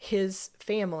that his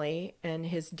family and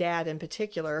his dad in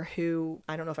particular, who,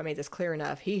 I don't know if I made this clear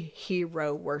enough, he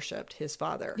hero worshipped his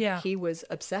father. Yeah. He was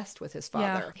obsessed with his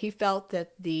father. Yeah. He felt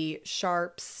that the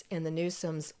Sharps and the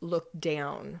Newsomes looked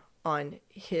down on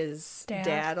his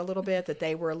dad a little bit, that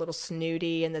they were a little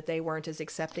snooty and that they weren't as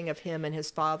accepting of him and his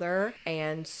father.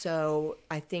 And so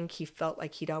I think he felt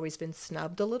like he'd always been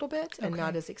snubbed a little bit and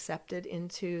not as accepted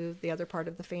into the other part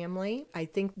of the family. I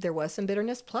think there was some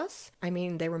bitterness. Plus, I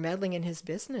mean, they were meddling in his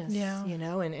business, you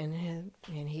know,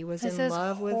 and he was in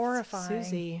love with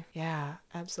Susie. Yeah,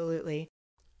 absolutely.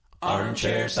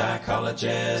 Armchair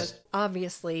Psychologist.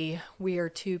 Obviously, we are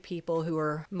two people who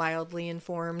are mildly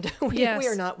informed. We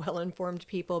are not well-informed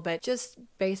people, but just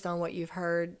based on what you've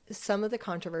heard, some of the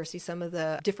controversy, some of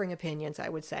the differing opinions, I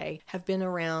would say, have been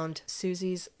around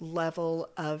Susie's level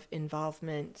of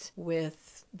involvement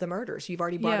with the murders. You've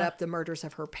already brought up the murders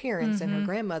of her parents and her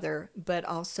grandmother, but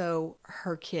also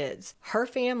her kids. Her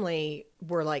family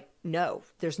were like, no,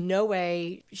 there's no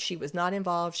way, she was not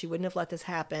involved. She wouldn't have let this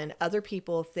happen. Other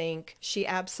people think she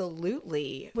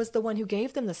absolutely was the one who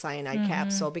gave them the cyanide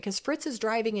capsule, because Fritz is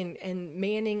driving and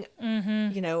manning,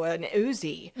 you know, an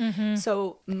Uzi.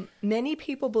 So many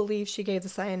people believe she gave the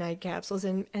cyanide capsules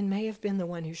and may have been the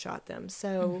one who shot them.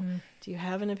 So do you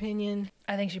have an opinion?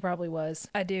 I think she probably was.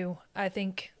 I do. I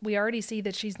think we already see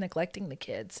that she's neglecting the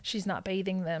kids. She's not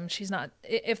bathing them. She's not,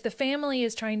 if the family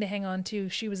is trying to hang on to,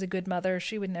 she was a good mother,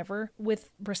 she would never, with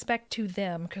respect to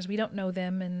them, because we don't know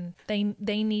them and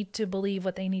they need to believe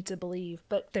what they need to believe,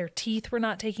 but their teeth were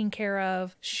not taken care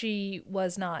of. She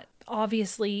was not,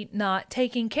 obviously not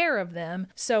taking care of them,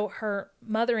 so her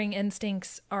mothering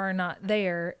instincts are not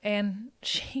there, and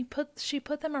she put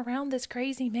them around this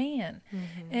crazy man,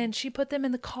 and she put them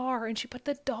in the car, and she put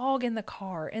the dog in the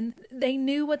car, and they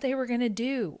knew what they were going to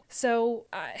do. So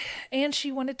and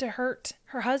she wanted to hurt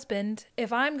her husband.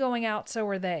 If I'm going out, so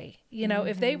are they. You know,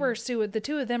 if they were the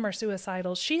two of them are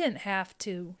suicidal, she didn't have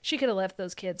to. She could have left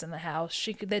those kids in the house.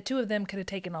 The two of them could have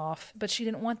taken off, but she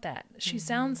didn't want that. She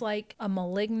sounds like a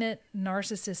malignant,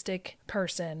 narcissistic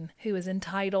person who is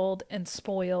entitled and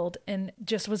spoiled and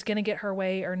just was going to get her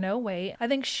way or no way. I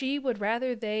think she would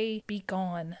rather they be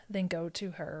gone than go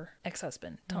to her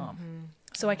ex-husband, Tom.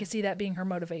 So I could see that being her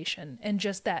motivation. And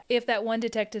just that, if that one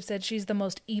detective said she's the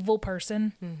most evil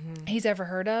person he's ever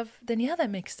heard of, then yeah, that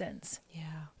makes sense.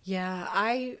 Yeah,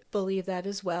 I believe that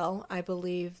as well. I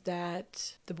believe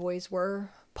that the boys were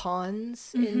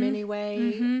pawns in many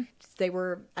ways. They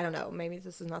were, I don't know, maybe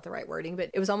this is not the right wording,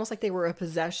 but it was almost like they were a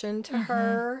possession to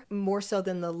her, more so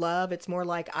than the love. It's more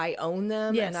like I own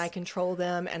them and I control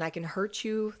them and I can hurt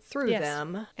you through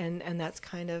them. And that's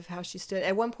kind of how she stood.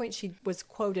 At one point, she was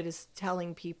quoted as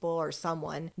telling people or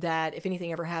someone that if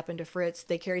anything ever happened to Fritz,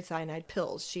 they carried cyanide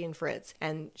pills, she and Fritz.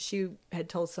 And she had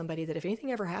told somebody that if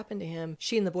anything ever happened to him,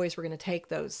 she and the boys were going to take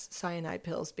those cyanide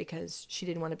pills because she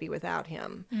didn't want to be without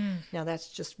him. Now, that's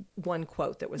just one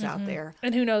quote that was out there.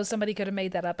 And who knows, somebody could have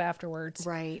made that up afterwards.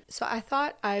 Right. So I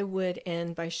thought I would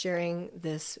end by sharing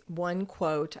this one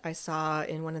quote I saw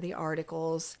in one of the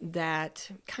articles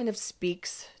that kind of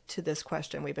speaks to this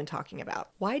question we've been talking about.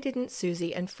 Why didn't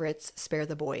Susie and Fritz spare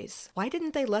the boys? Why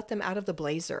didn't they let them out of the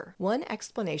blazer? One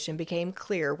explanation became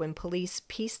clear when police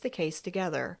pieced the case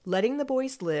together. Letting the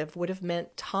boys live would have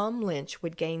meant Tom Lynch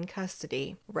would gain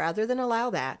custody. Rather than allow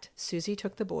that, Susie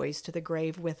took the boys to the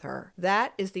grave with her.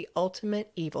 That is the ultimate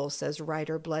evil, says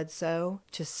writer Bledsoe.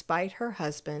 To spite her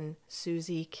husband,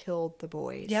 Susie killed the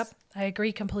boys. Yep, I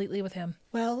agree completely with him.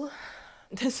 Well,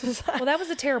 that was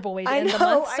a terrible way to end the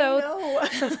month. So I know.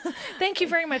 Thank you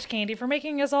very much, Candy, for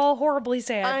making us all horribly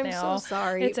sad. I'm so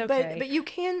sorry. It's okay. But you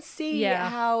can see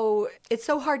how it's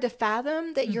so hard to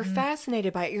fathom that you're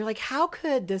fascinated by it. You're like, how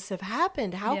could this have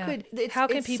happened? How can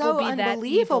people so be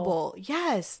unbelievable? That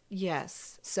evil?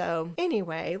 Yes. So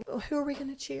anyway, who are we going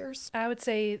to cheers? I would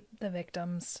say the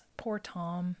victims. Poor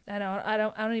Tom. I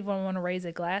don't even want to raise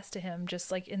a glass to him,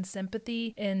 just like in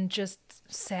sympathy and just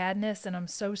sadness, and I'm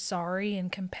so sorry,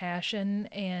 and compassion,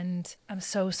 and I'm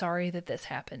so sorry that this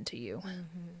happened to you.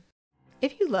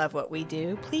 If you love what we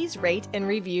do, please rate and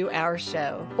review our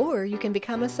show. Or you can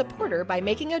become a supporter by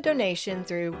making a donation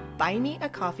through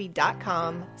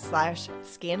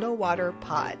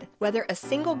buymeacoffee.com/scandalwaterpod. Whether a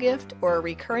single gift or a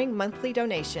recurring monthly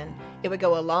donation, it would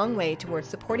go a long way towards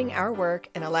supporting our work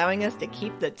and allowing us to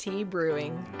keep the tea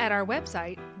brewing. At our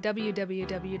website,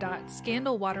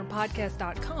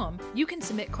 www.scandalwaterpodcast.com, you can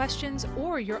submit questions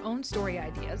or your own story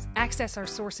ideas, access our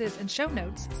sources and show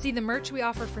notes, see the merch we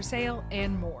offer for sale,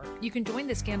 and more. You can join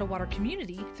the Scandal Water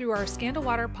community through our Scandal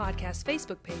Water Podcast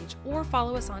Facebook page or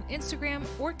follow us on Instagram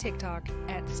or TikTok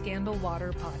at Scandal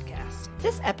Water Podcast.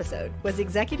 This episode was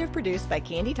executive produced by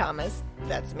Candy Thomas,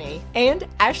 that's me, and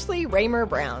Ashley Raymer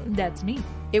Brown, that's me.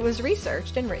 It was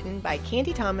researched and written by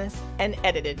Candy Thomas and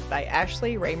edited by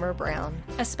Ashley Raymer Brown.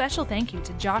 A special thank you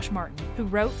to Josh Martin, who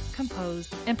wrote,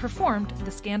 composed, and performed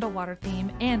the Scandal Water theme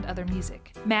and other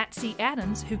music. Matt C.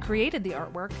 Adams, who created the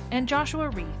artwork, and Joshua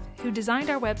Reith, who designed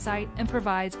our website and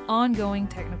provides ongoing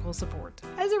technical support.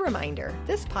 As a reminder,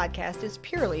 this podcast is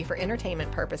purely for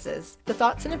entertainment purposes. The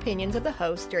thoughts and opinions of the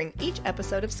host during each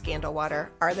episode of Scandal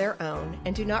Water are their own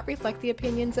and do not reflect the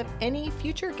opinions of any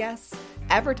future guests,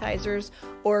 advertisers,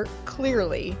 or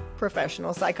clearly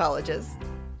professional psychologists.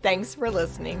 Thanks for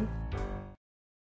listening.